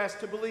 They are asked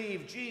to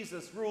believe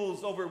Jesus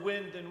rules over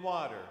wind and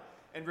water.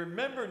 And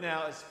remember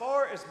now, as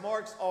far as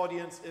Mark's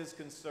audience is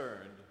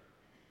concerned,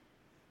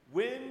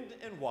 wind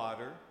and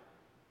water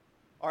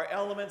are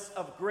elements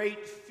of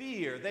great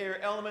fear. They are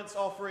elements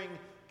offering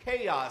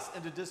chaos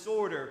and a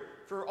disorder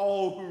for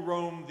all who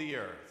roam the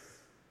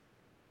earth.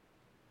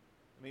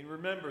 I mean,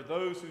 remember,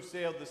 those who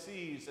sailed the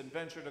seas and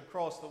ventured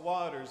across the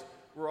waters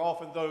were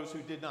often those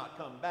who did not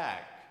come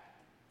back.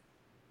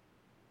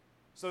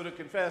 So to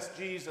confess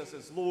Jesus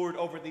as Lord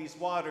over these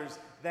waters,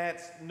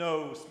 that's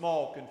no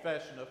small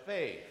confession of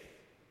faith.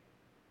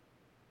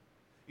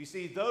 You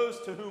see,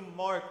 those to whom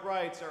Mark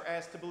writes are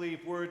asked to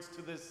believe words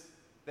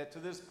that to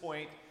this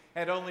point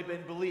had only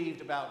been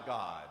believed about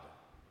God.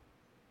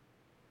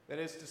 That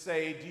is to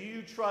say, do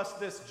you trust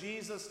this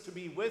Jesus to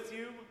be with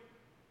you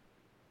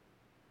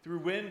through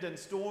wind and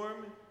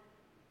storm?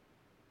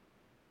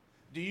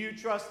 Do you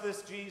trust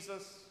this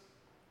Jesus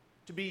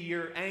to be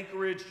your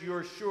anchorage,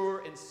 your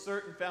sure and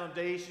certain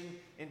foundation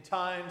in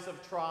times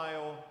of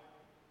trial?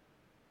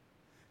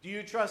 Do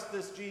you trust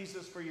this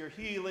Jesus for your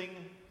healing?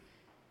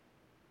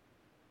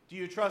 Do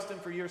you trust him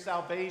for your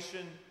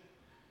salvation?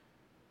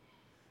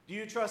 Do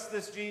you trust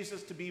this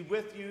Jesus to be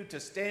with you, to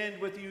stand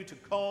with you, to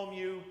calm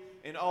you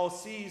in all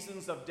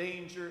seasons of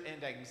danger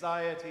and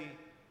anxiety?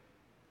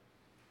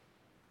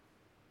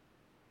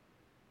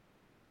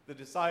 The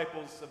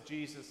disciples of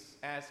Jesus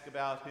ask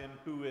about him,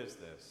 "Who is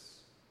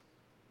this?"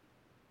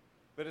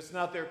 But it's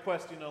not their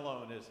question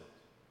alone, is it?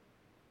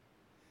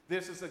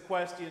 This is a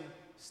question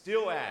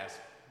still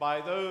asked by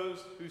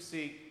those who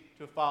seek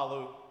to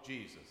follow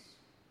Jesus.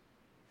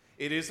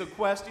 It is a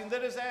question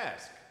that is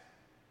asked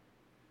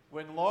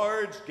when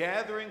large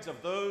gatherings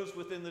of those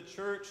within the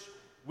church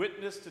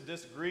witness to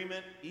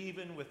disagreement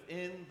even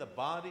within the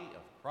body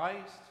of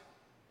Christ.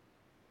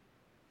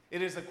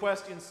 It is a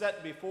question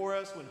set before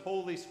us when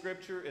Holy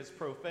Scripture is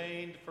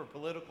profaned for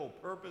political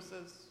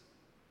purposes.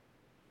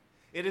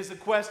 It is a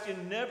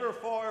question never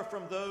far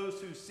from those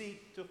who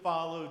seek to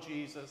follow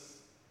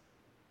Jesus.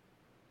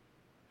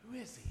 Who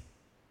is he?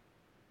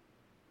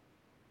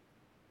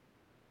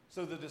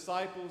 So the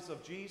disciples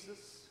of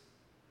Jesus,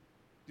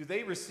 do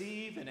they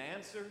receive an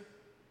answer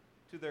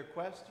to their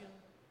question?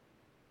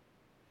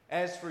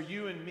 As for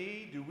you and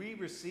me, do we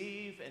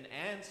receive an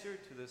answer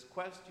to this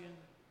question?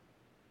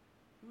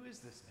 Who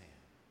is this man?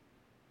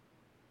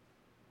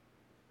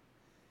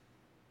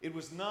 It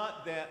was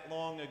not that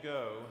long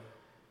ago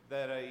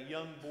that a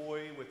young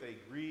boy with a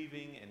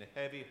grieving and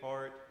heavy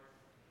heart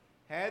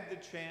had the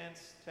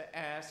chance to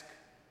ask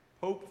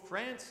Pope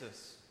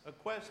Francis a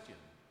question.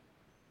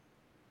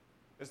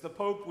 As the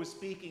Pope was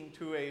speaking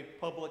to a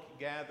public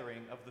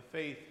gathering of the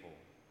faithful.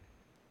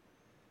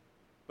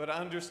 But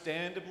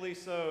understandably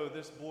so,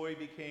 this boy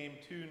became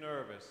too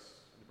nervous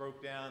and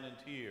broke down in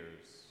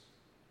tears.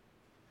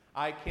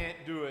 "I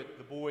can't do it,"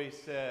 the boy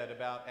said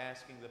about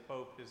asking the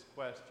Pope his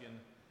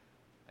question.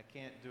 "I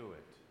can't do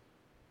it."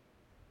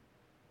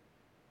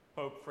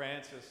 Pope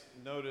Francis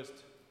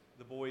noticed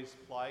the boy's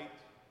plight,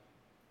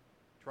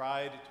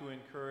 tried to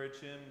encourage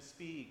him.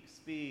 "Speak,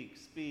 speak,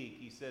 speak,"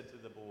 he said to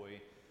the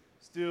boy.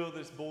 Still,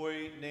 this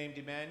boy named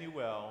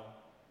Emmanuel,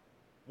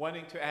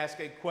 wanting to ask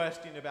a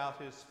question about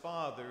his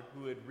father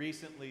who had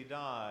recently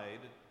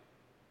died,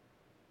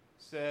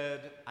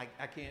 said, I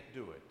can't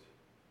do it.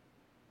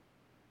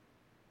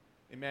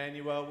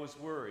 Emmanuel was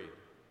worried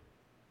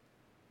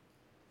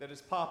that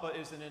his papa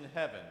isn't in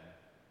heaven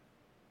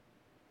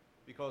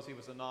because he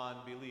was a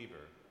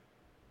non-believer.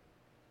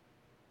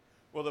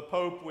 Well, the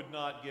Pope would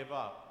not give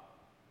up.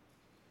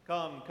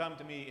 Come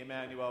to me,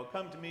 Emmanuel.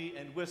 Come to me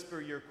and whisper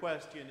your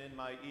question in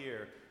my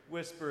ear.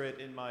 Whisper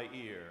it in my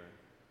ear.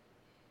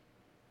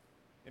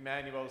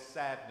 Emmanuel's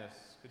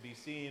sadness could be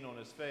seen on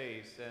his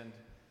face, and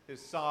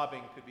his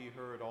sobbing could be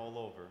heard all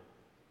over.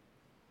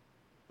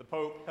 The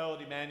Pope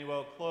held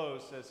Emmanuel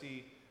close as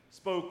he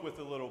spoke with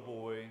the little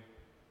boy,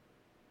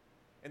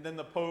 and then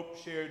the Pope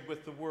shared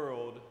with the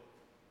world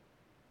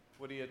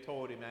what he had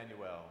told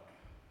Emmanuel.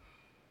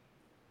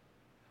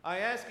 "I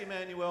asked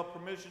Emmanuel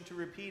permission to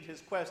repeat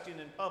his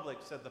question in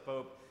public," said the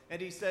Pope, "and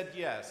he said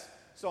yes,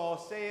 so I'll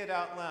say it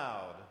out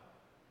loud.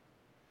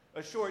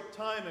 A short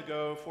time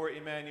ago for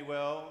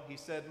Emmanuel, he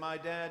said, my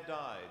dad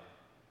died.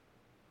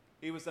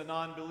 He was a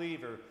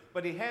non-believer,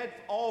 but he had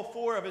all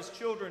 4 of his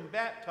children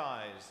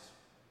baptized.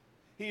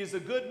 He is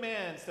a good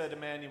man," said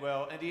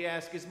Emmanuel, and he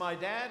asked, "Is my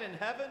dad in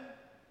heaven?"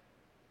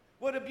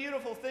 What a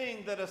beautiful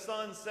thing that a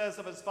son says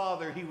of his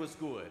father, he was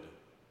good.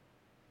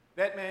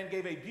 That man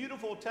gave a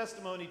beautiful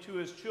testimony to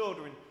his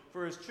children,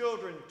 for his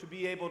children to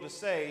be able to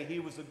say he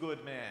was a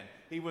good man.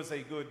 He was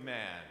a good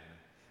man.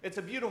 It's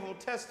a beautiful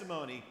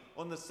testimony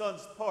on the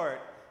son's part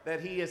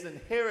that he has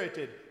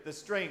inherited the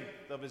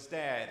strength of his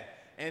dad,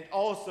 and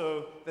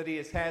also that he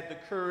has had the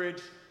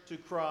courage to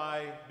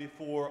cry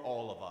before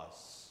all of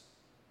us.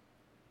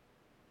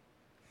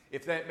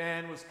 If that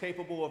man was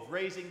capable of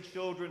raising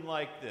children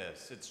like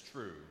this, it's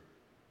true.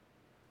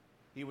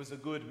 He was a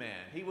good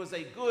man. He was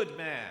a good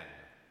man.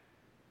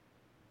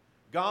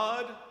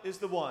 God is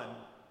the one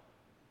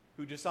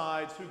who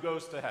decides who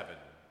goes to heaven.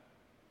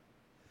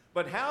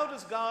 But how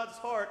does God's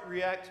heart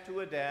react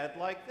to a dad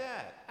like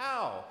that?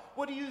 How?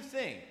 What do you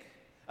think?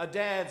 A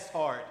dad's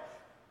heart.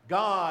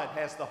 God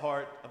has the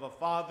heart of a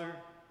father.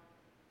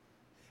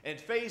 And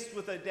faced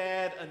with a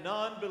dad, a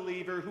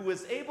non-believer, who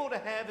is able to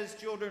have his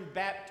children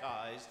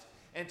baptized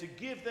and to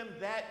give them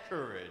that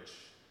courage,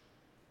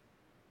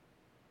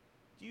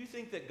 do you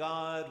think that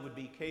God would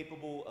be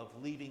capable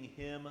of leaving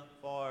him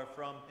far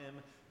from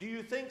him? Do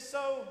you think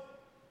so?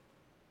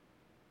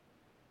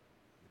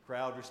 The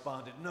crowd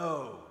responded,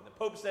 no. And the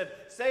Pope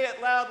said, say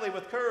it loudly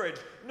with courage,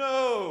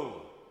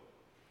 no.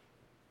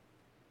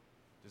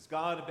 Does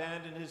God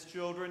abandon his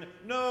children?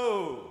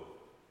 No.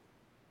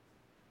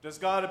 Does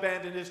God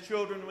abandon his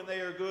children when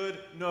they are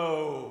good?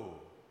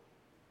 No.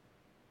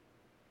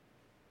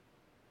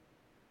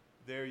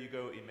 There you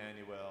go,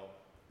 Emmanuel.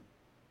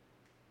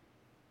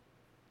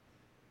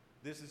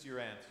 This is your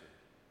answer.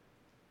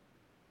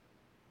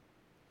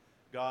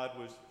 God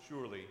was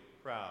surely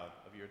proud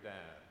of your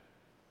dad.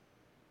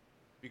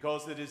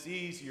 Because it is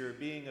easier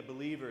being a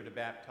believer to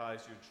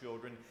baptize your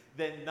children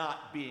than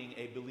not being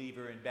a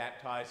believer and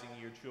baptizing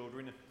your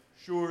children.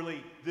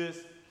 Surely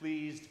this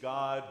pleased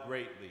God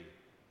greatly.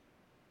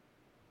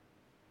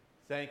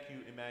 Thank you,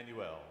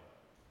 Emmanuel,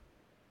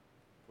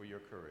 for your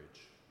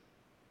courage.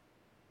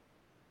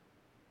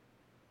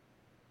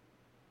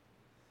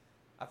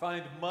 I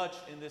find much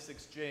in this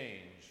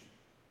exchange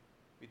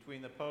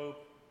between the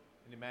Pope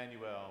and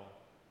Emmanuel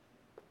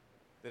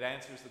that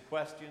answers the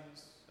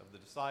questions of the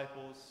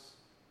disciples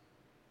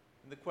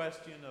and the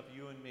question of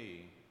you and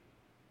me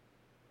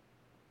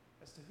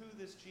as to who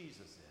this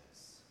Jesus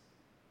is.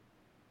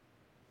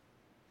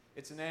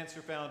 It's an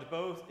answer found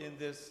both in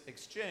this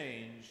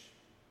exchange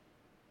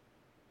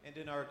and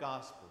in our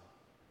gospel.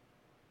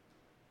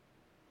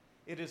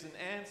 It is an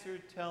answer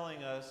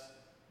telling us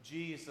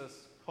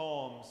Jesus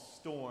calms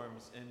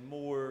storms in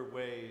more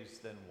ways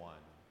than one.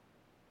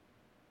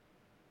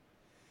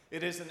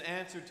 It is an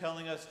answer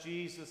telling us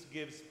Jesus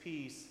gives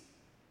peace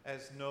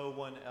as no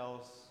one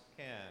else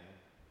can.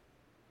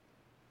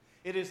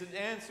 It is an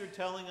answer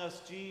telling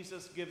us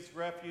Jesus gives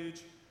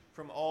refuge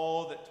from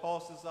all that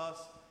tosses us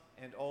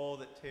and all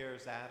that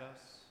tears at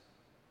us.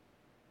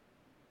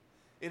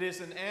 It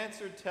is an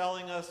answer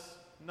telling us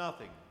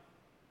nothing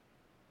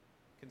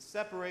can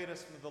separate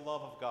us from the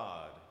love of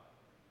God.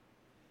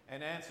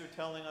 An answer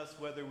telling us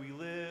whether we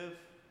live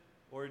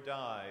or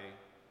die,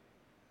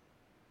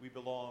 we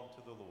belong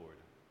to the Lord.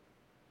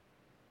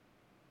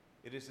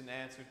 It is an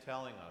answer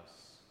telling us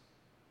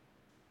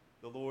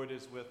the Lord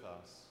is with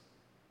us.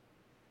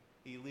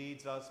 He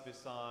leads us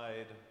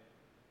beside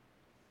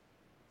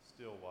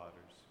still waters.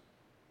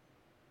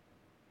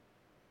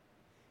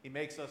 He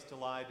makes us to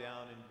lie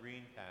down in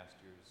green pastures.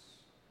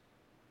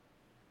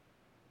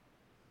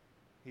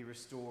 He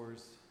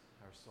restores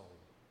our soul.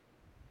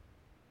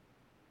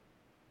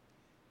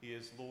 He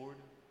is Lord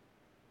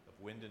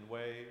of wind and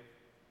wave,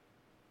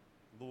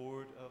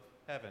 Lord of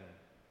heaven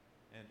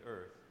and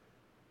earth,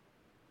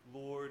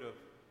 Lord of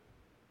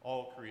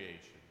all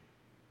creation.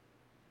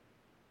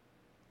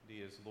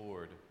 He is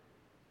Lord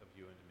of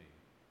you and me.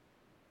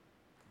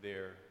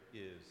 There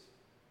is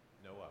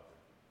no other.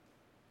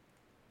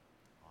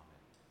 Amen.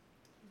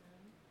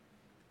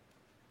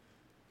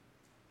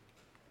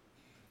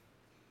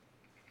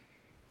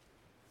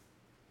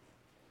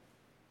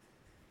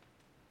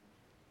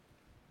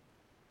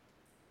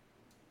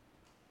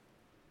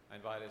 I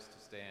invite us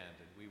to stand,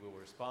 and we will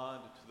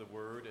respond to the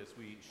word as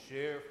we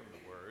share from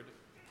the word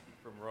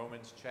from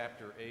Romans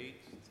chapter 8.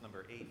 It's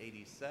number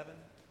 887.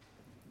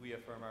 We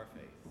affirm our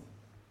faith.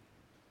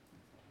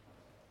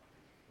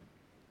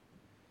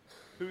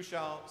 Who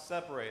shall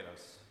separate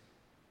us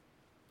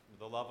from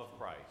the love of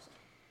Christ?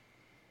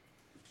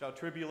 Shall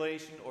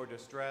tribulation or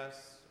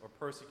distress or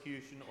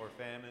persecution or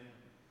famine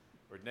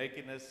or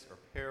nakedness or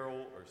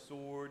peril or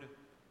sword?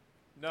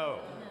 No.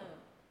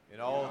 In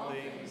all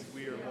things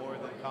we are more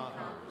than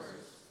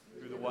conquerors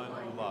through the one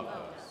who loved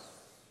us.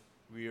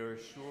 We are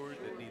assured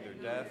that neither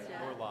death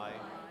nor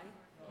life,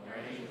 nor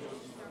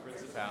angels nor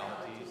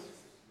principalities,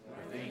 nor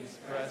things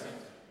present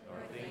nor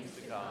things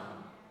to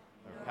come,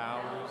 nor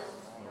powers,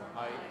 nor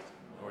height,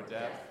 nor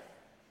depth,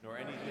 nor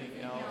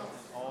anything else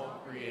in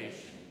all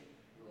creation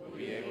will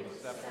be able to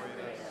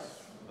separate us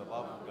from the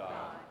love of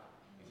God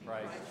in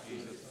Christ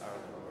Jesus our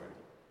Lord.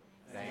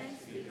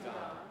 Thanks be to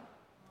God.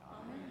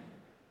 Amen.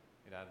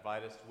 And I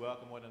invite us to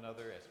welcome one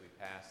another as we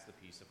pass the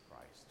peace of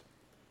Christ.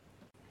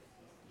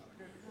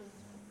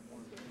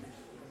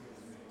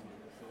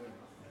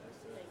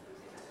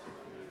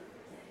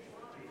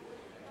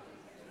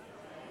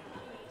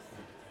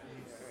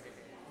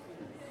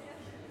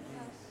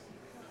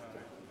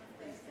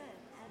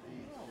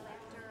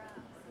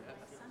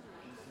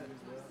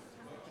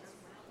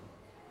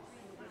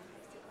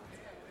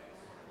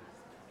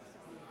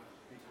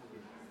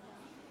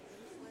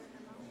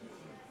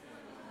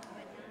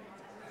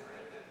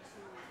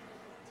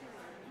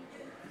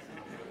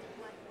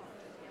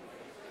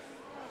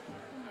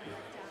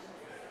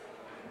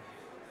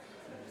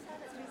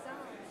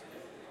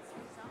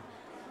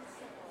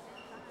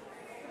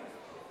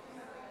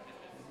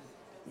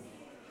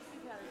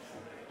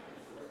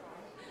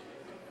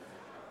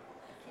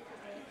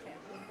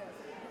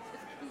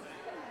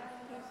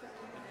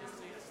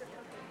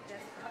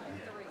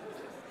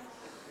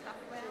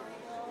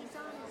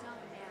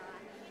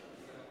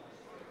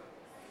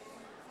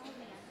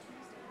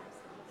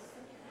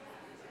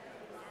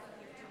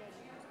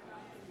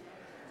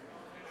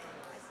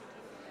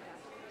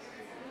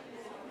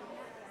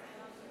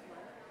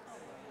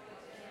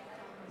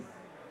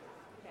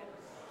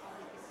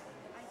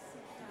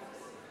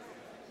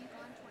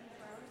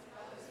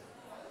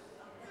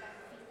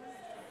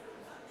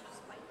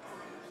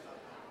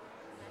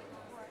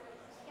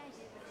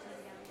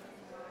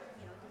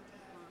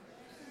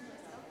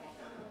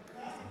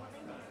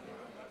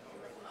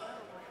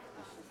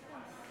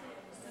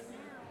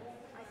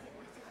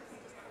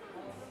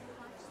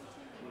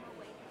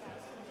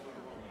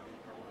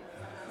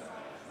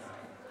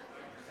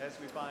 As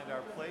we find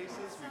our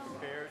places, we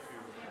prepare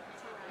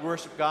to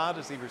worship God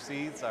as He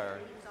receives our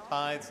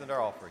tithes and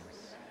our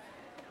offerings.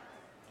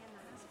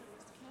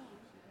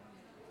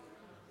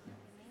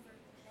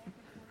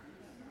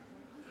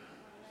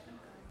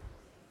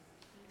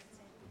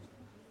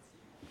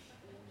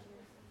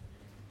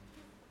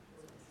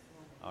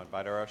 I'll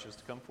invite our ushers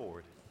to come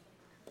forward.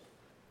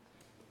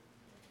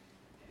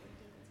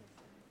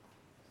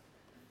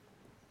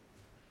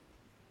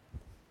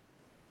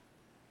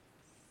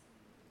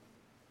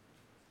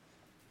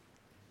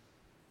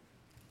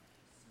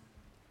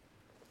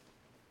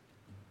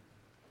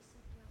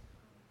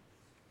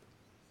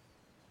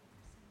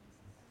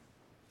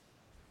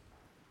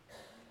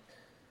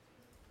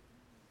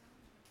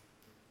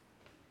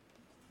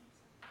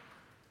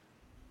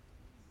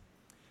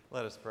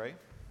 Let us pray.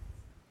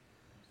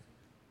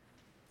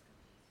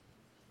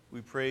 We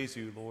praise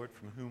you, Lord,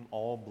 from whom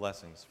all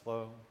blessings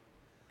flow.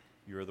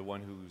 You are the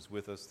one who's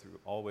with us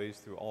always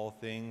through all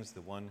things,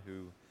 the one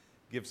who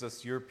gives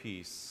us your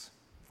peace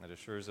that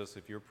assures us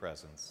of your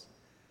presence.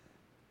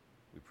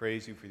 We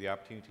praise you for the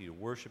opportunity to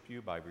worship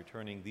you by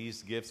returning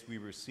these gifts we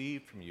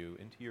received from you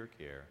into your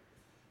care,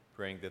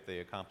 praying that they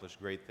accomplish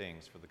great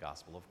things for the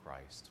gospel of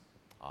Christ.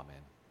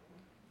 Amen.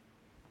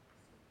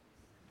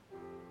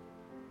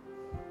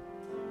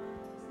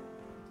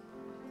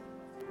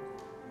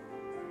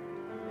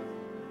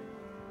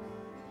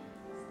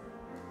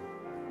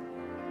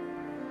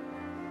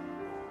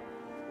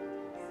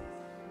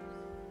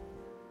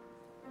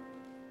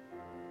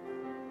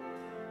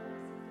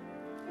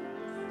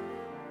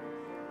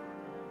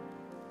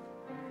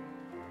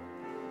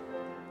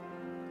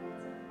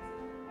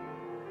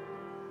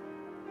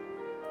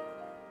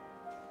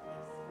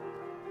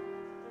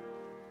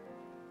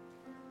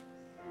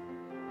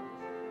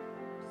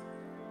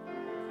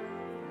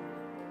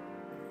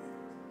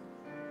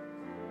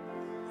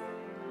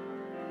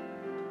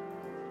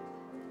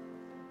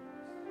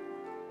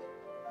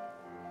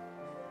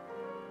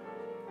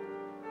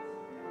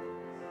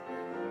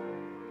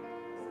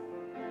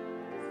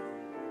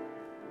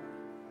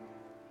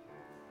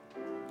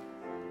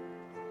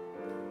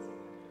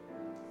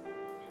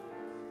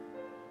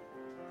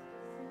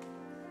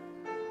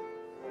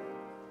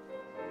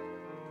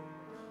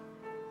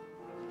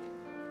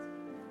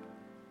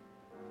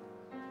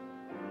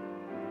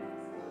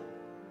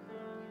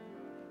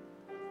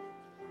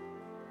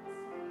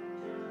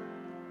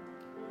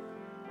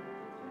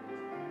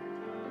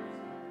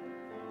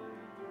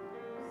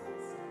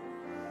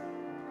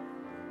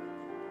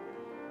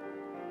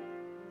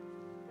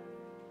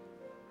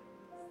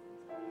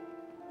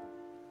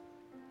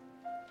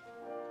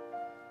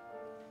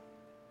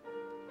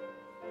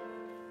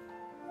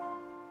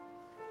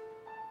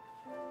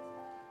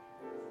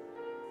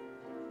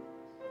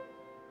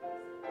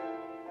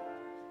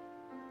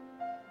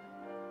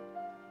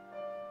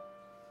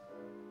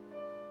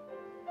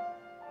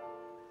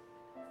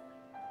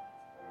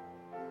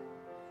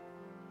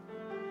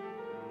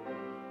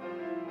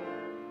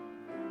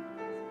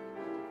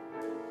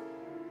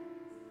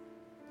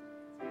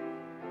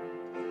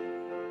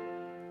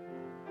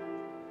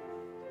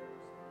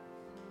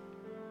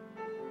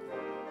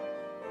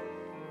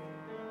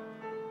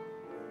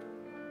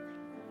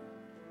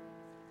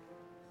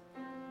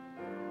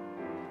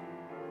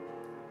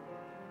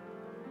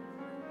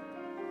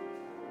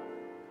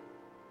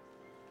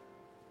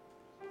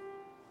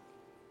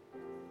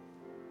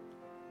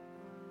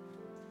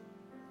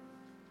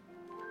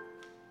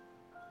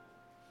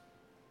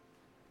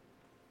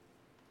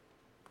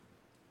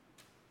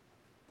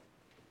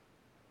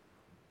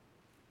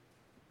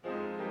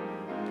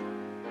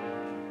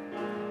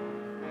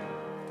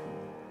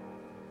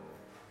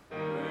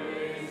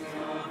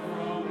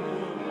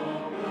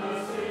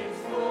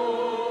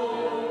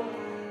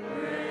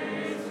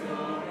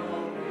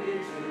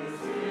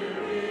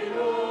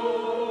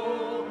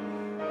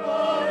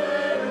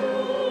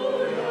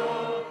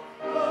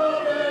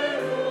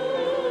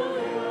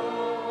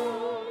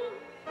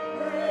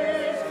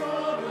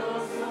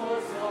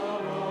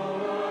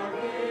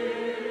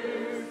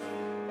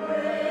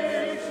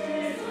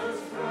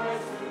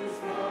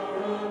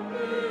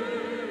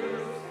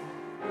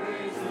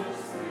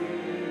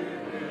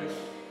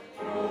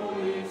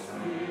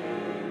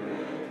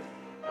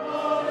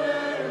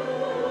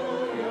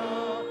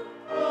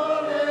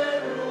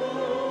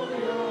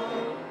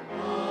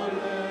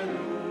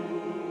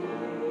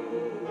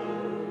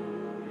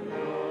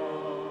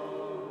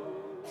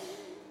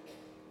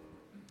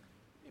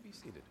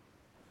 Seated.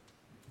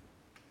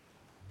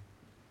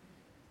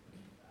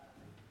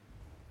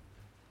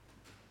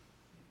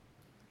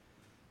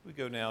 We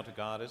go now to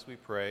God as we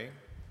pray,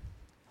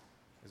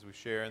 as we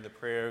share in the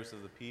prayers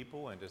of the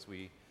people, and as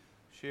we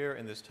share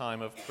in this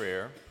time of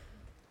prayer.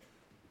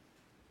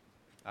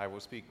 I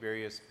will speak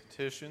various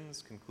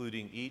petitions,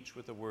 concluding each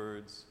with the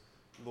words,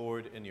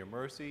 Lord, in your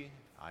mercy.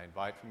 I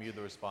invite from you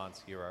the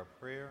response, hear our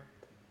prayer.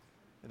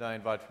 And I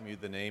invite from you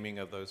the naming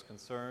of those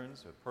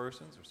concerns or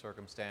persons or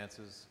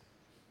circumstances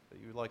that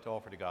you would like to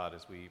offer to God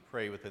as we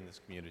pray within this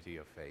community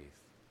of faith.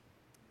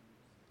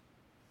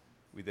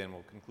 We then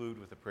will conclude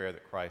with the prayer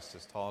that Christ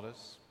has taught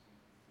us.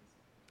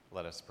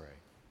 Let us pray.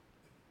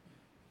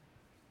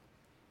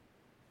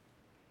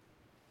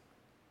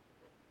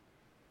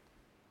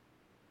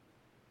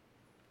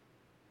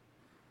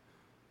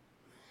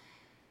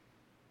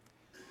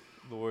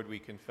 Lord, we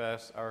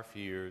confess our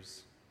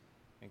fears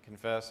and and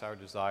confess our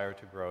desire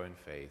to grow in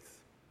faith.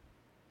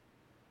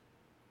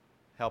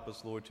 Help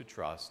us, Lord, to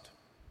trust.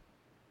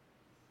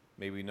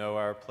 May we know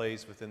our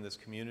place within this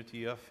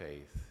community of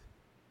faith,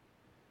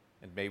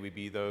 and may we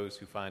be those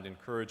who find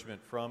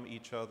encouragement from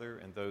each other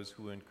and those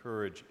who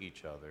encourage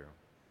each other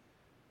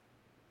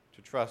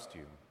to trust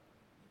you,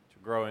 to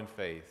grow in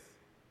faith,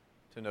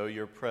 to know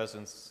your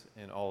presence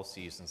in all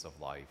seasons of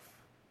life.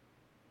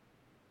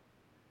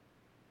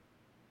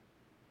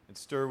 And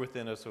stir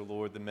within us, O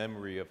Lord, the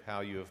memory of how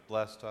you have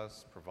blessed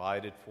us,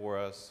 provided for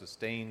us,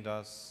 sustained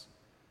us,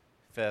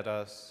 fed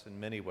us in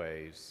many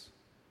ways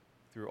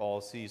through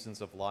all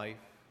seasons of life.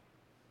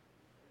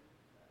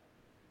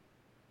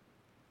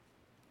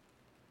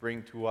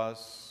 Bring to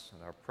us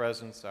in our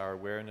presence, our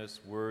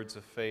awareness, words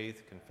of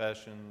faith,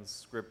 confessions,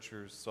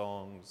 scriptures,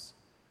 songs,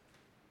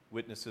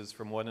 witnesses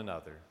from one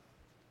another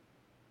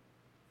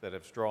that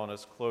have drawn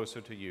us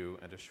closer to you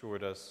and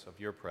assured us of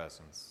your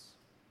presence.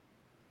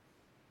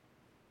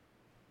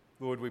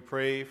 Lord, we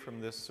pray from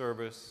this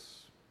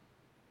service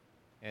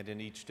and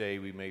in each day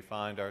we may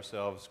find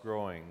ourselves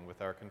growing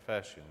with our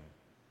confession,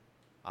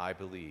 I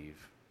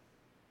believe.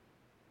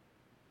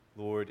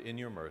 Lord, in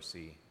your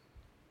mercy.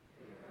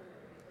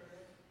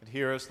 And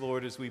hear us,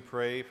 Lord, as we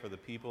pray for the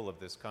people of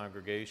this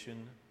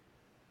congregation.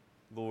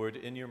 Lord,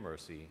 in your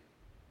mercy.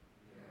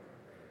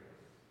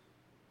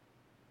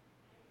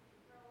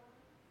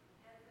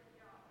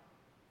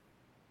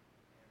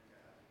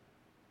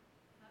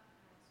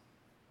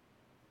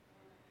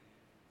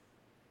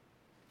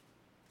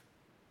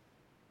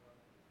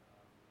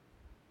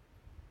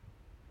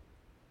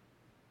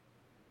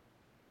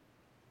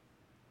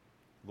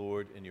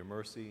 Lord, in your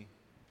mercy.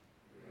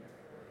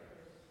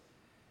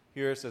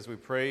 Hear us as we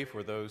pray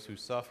for those who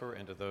suffer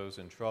and to those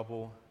in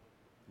trouble.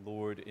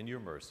 Lord, in your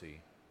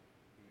mercy.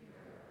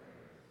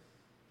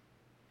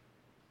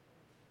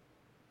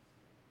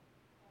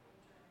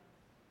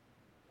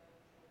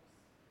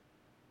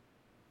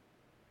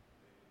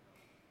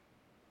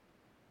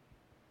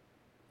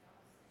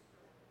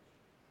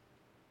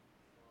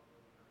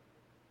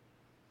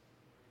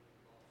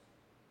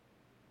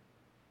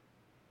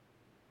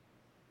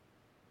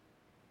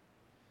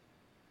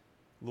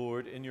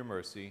 Lord, in your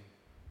mercy.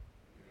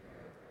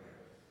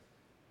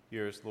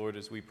 Hear us, Lord,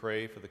 as we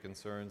pray for the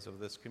concerns of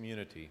this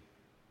community.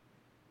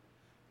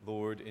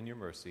 Lord, in your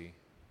mercy.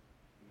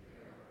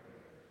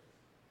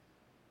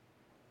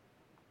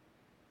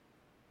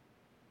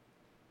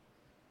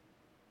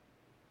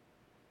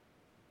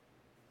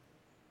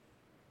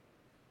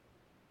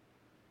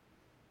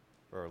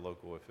 For our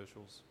local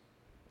officials,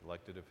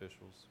 elected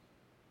officials.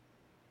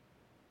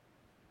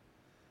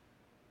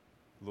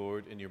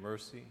 Lord, in your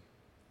mercy.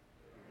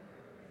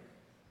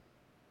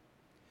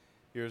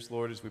 Hear us,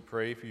 Lord, as we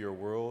pray for your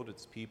world,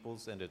 its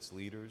peoples, and its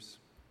leaders.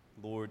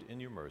 Lord, in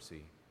your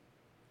mercy.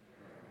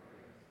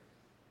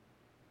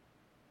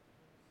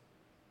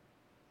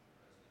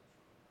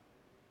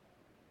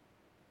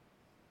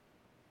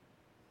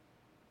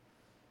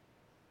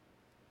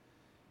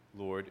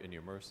 Lord, in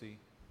your mercy.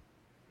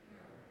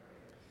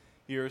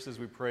 Hear us as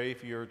we pray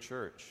for your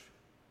church,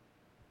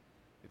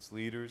 its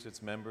leaders,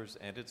 its members,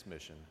 and its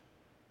mission.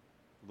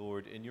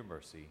 Lord, in your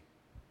mercy.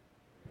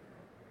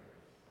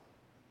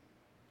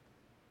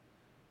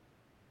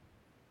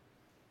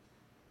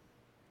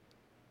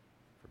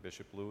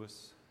 Bishop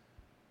Lewis,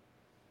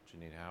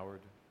 Janine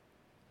Howard,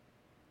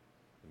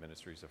 the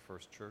ministries of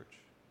First Church.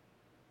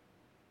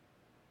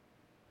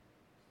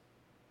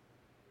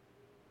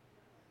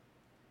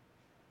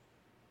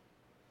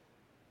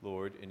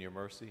 Lord, in your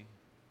mercy.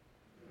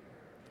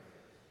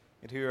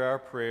 And hear our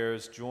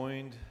prayers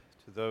joined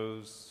to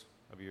those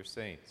of your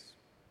saints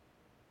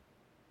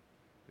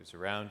who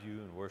surround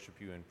you and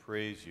worship you and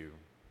praise you,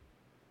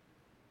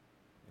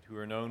 and who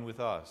are known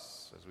with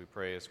us as we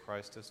pray as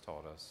Christ has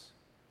taught us.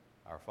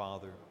 Our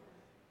Father,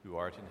 who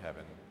art in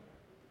heaven,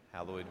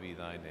 hallowed be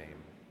thy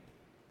name.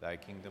 Thy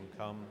kingdom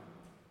come,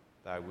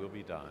 thy will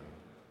be done,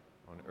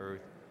 on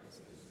earth.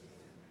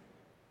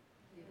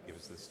 Give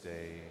us this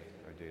day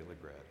our daily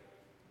bread,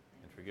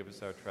 and forgive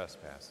us our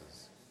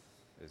trespasses,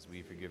 as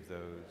we forgive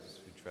those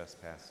who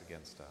trespass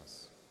against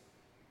us.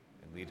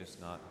 And lead us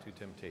not into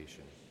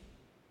temptation,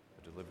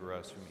 but deliver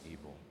us from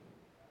evil.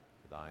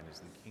 For thine is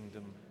the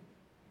kingdom,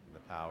 and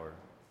the power,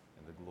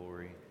 and the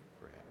glory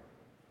forever.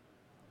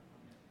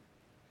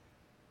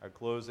 Our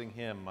closing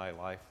hymn, My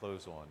Life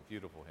Flows On,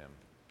 beautiful hymn.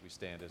 We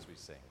stand as we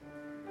sing.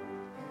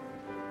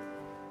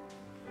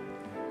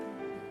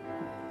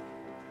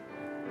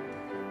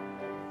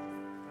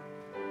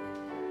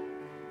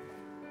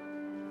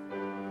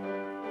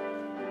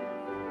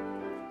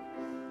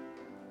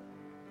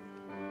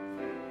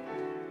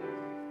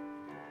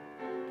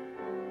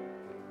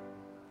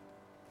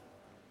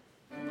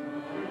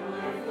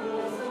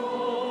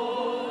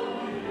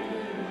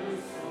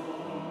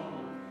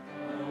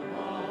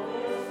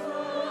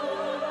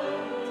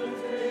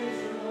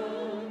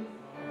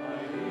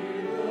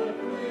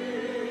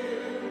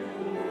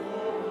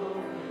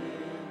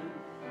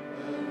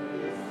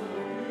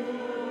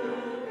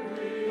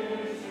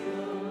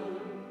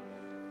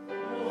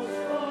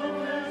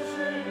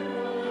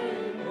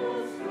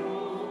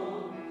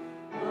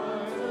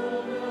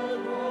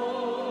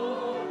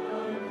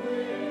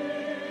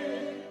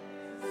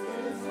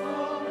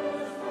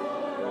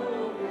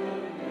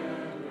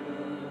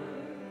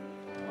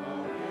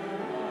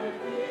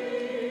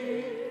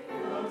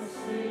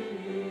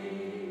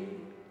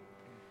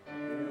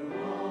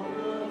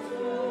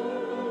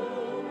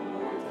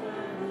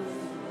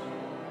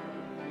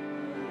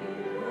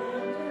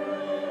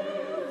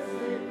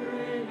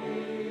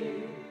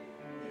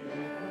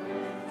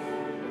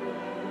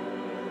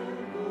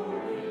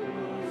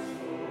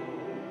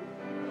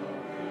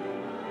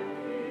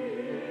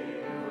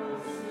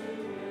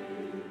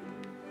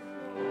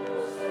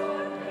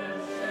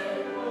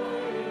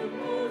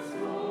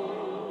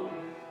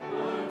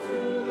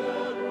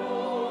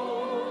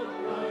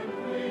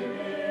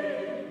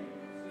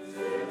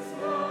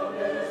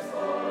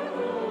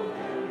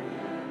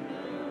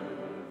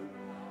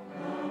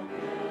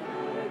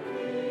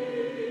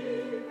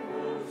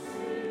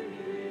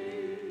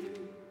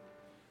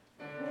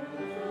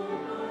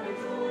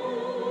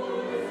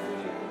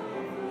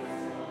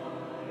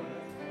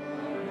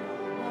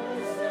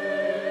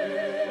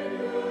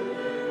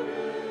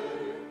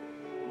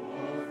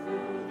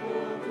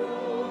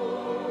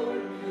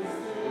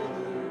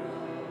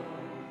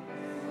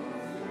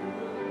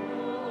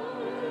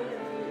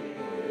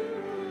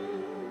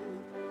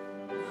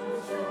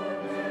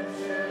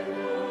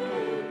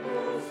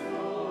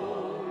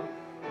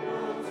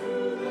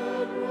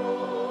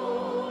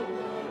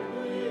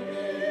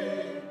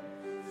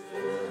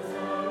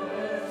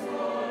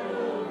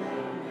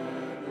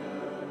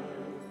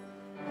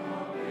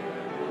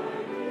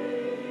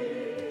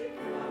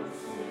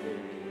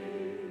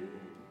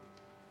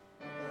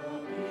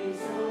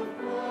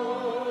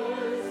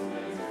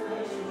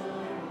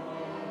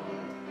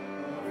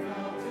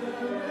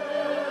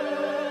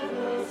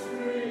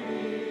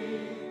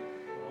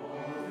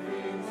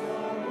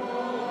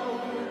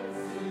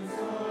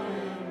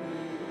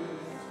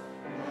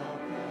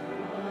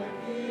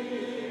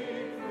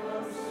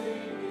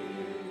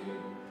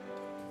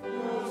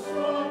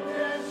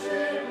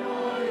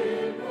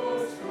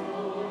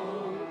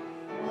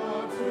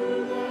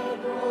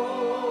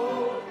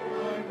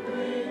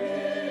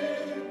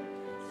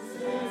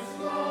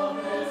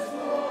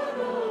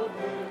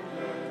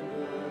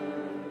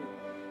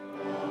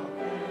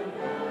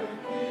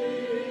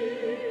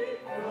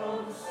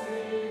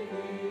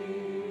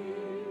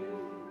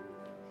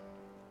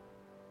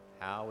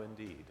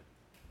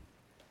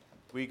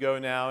 We go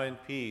now in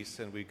peace,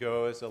 and we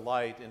go as a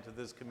light into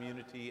this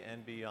community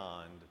and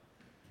beyond,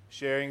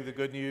 sharing the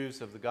good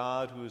news of the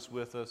God who is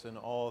with us in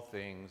all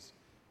things,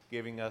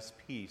 giving us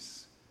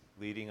peace,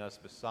 leading us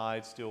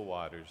beside still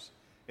waters,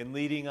 and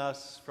leading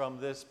us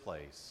from this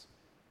place.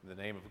 In the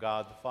name of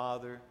God the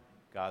Father,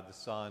 God the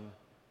Son,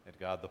 and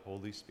God the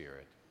Holy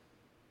Spirit.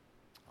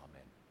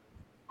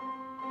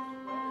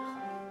 Amen.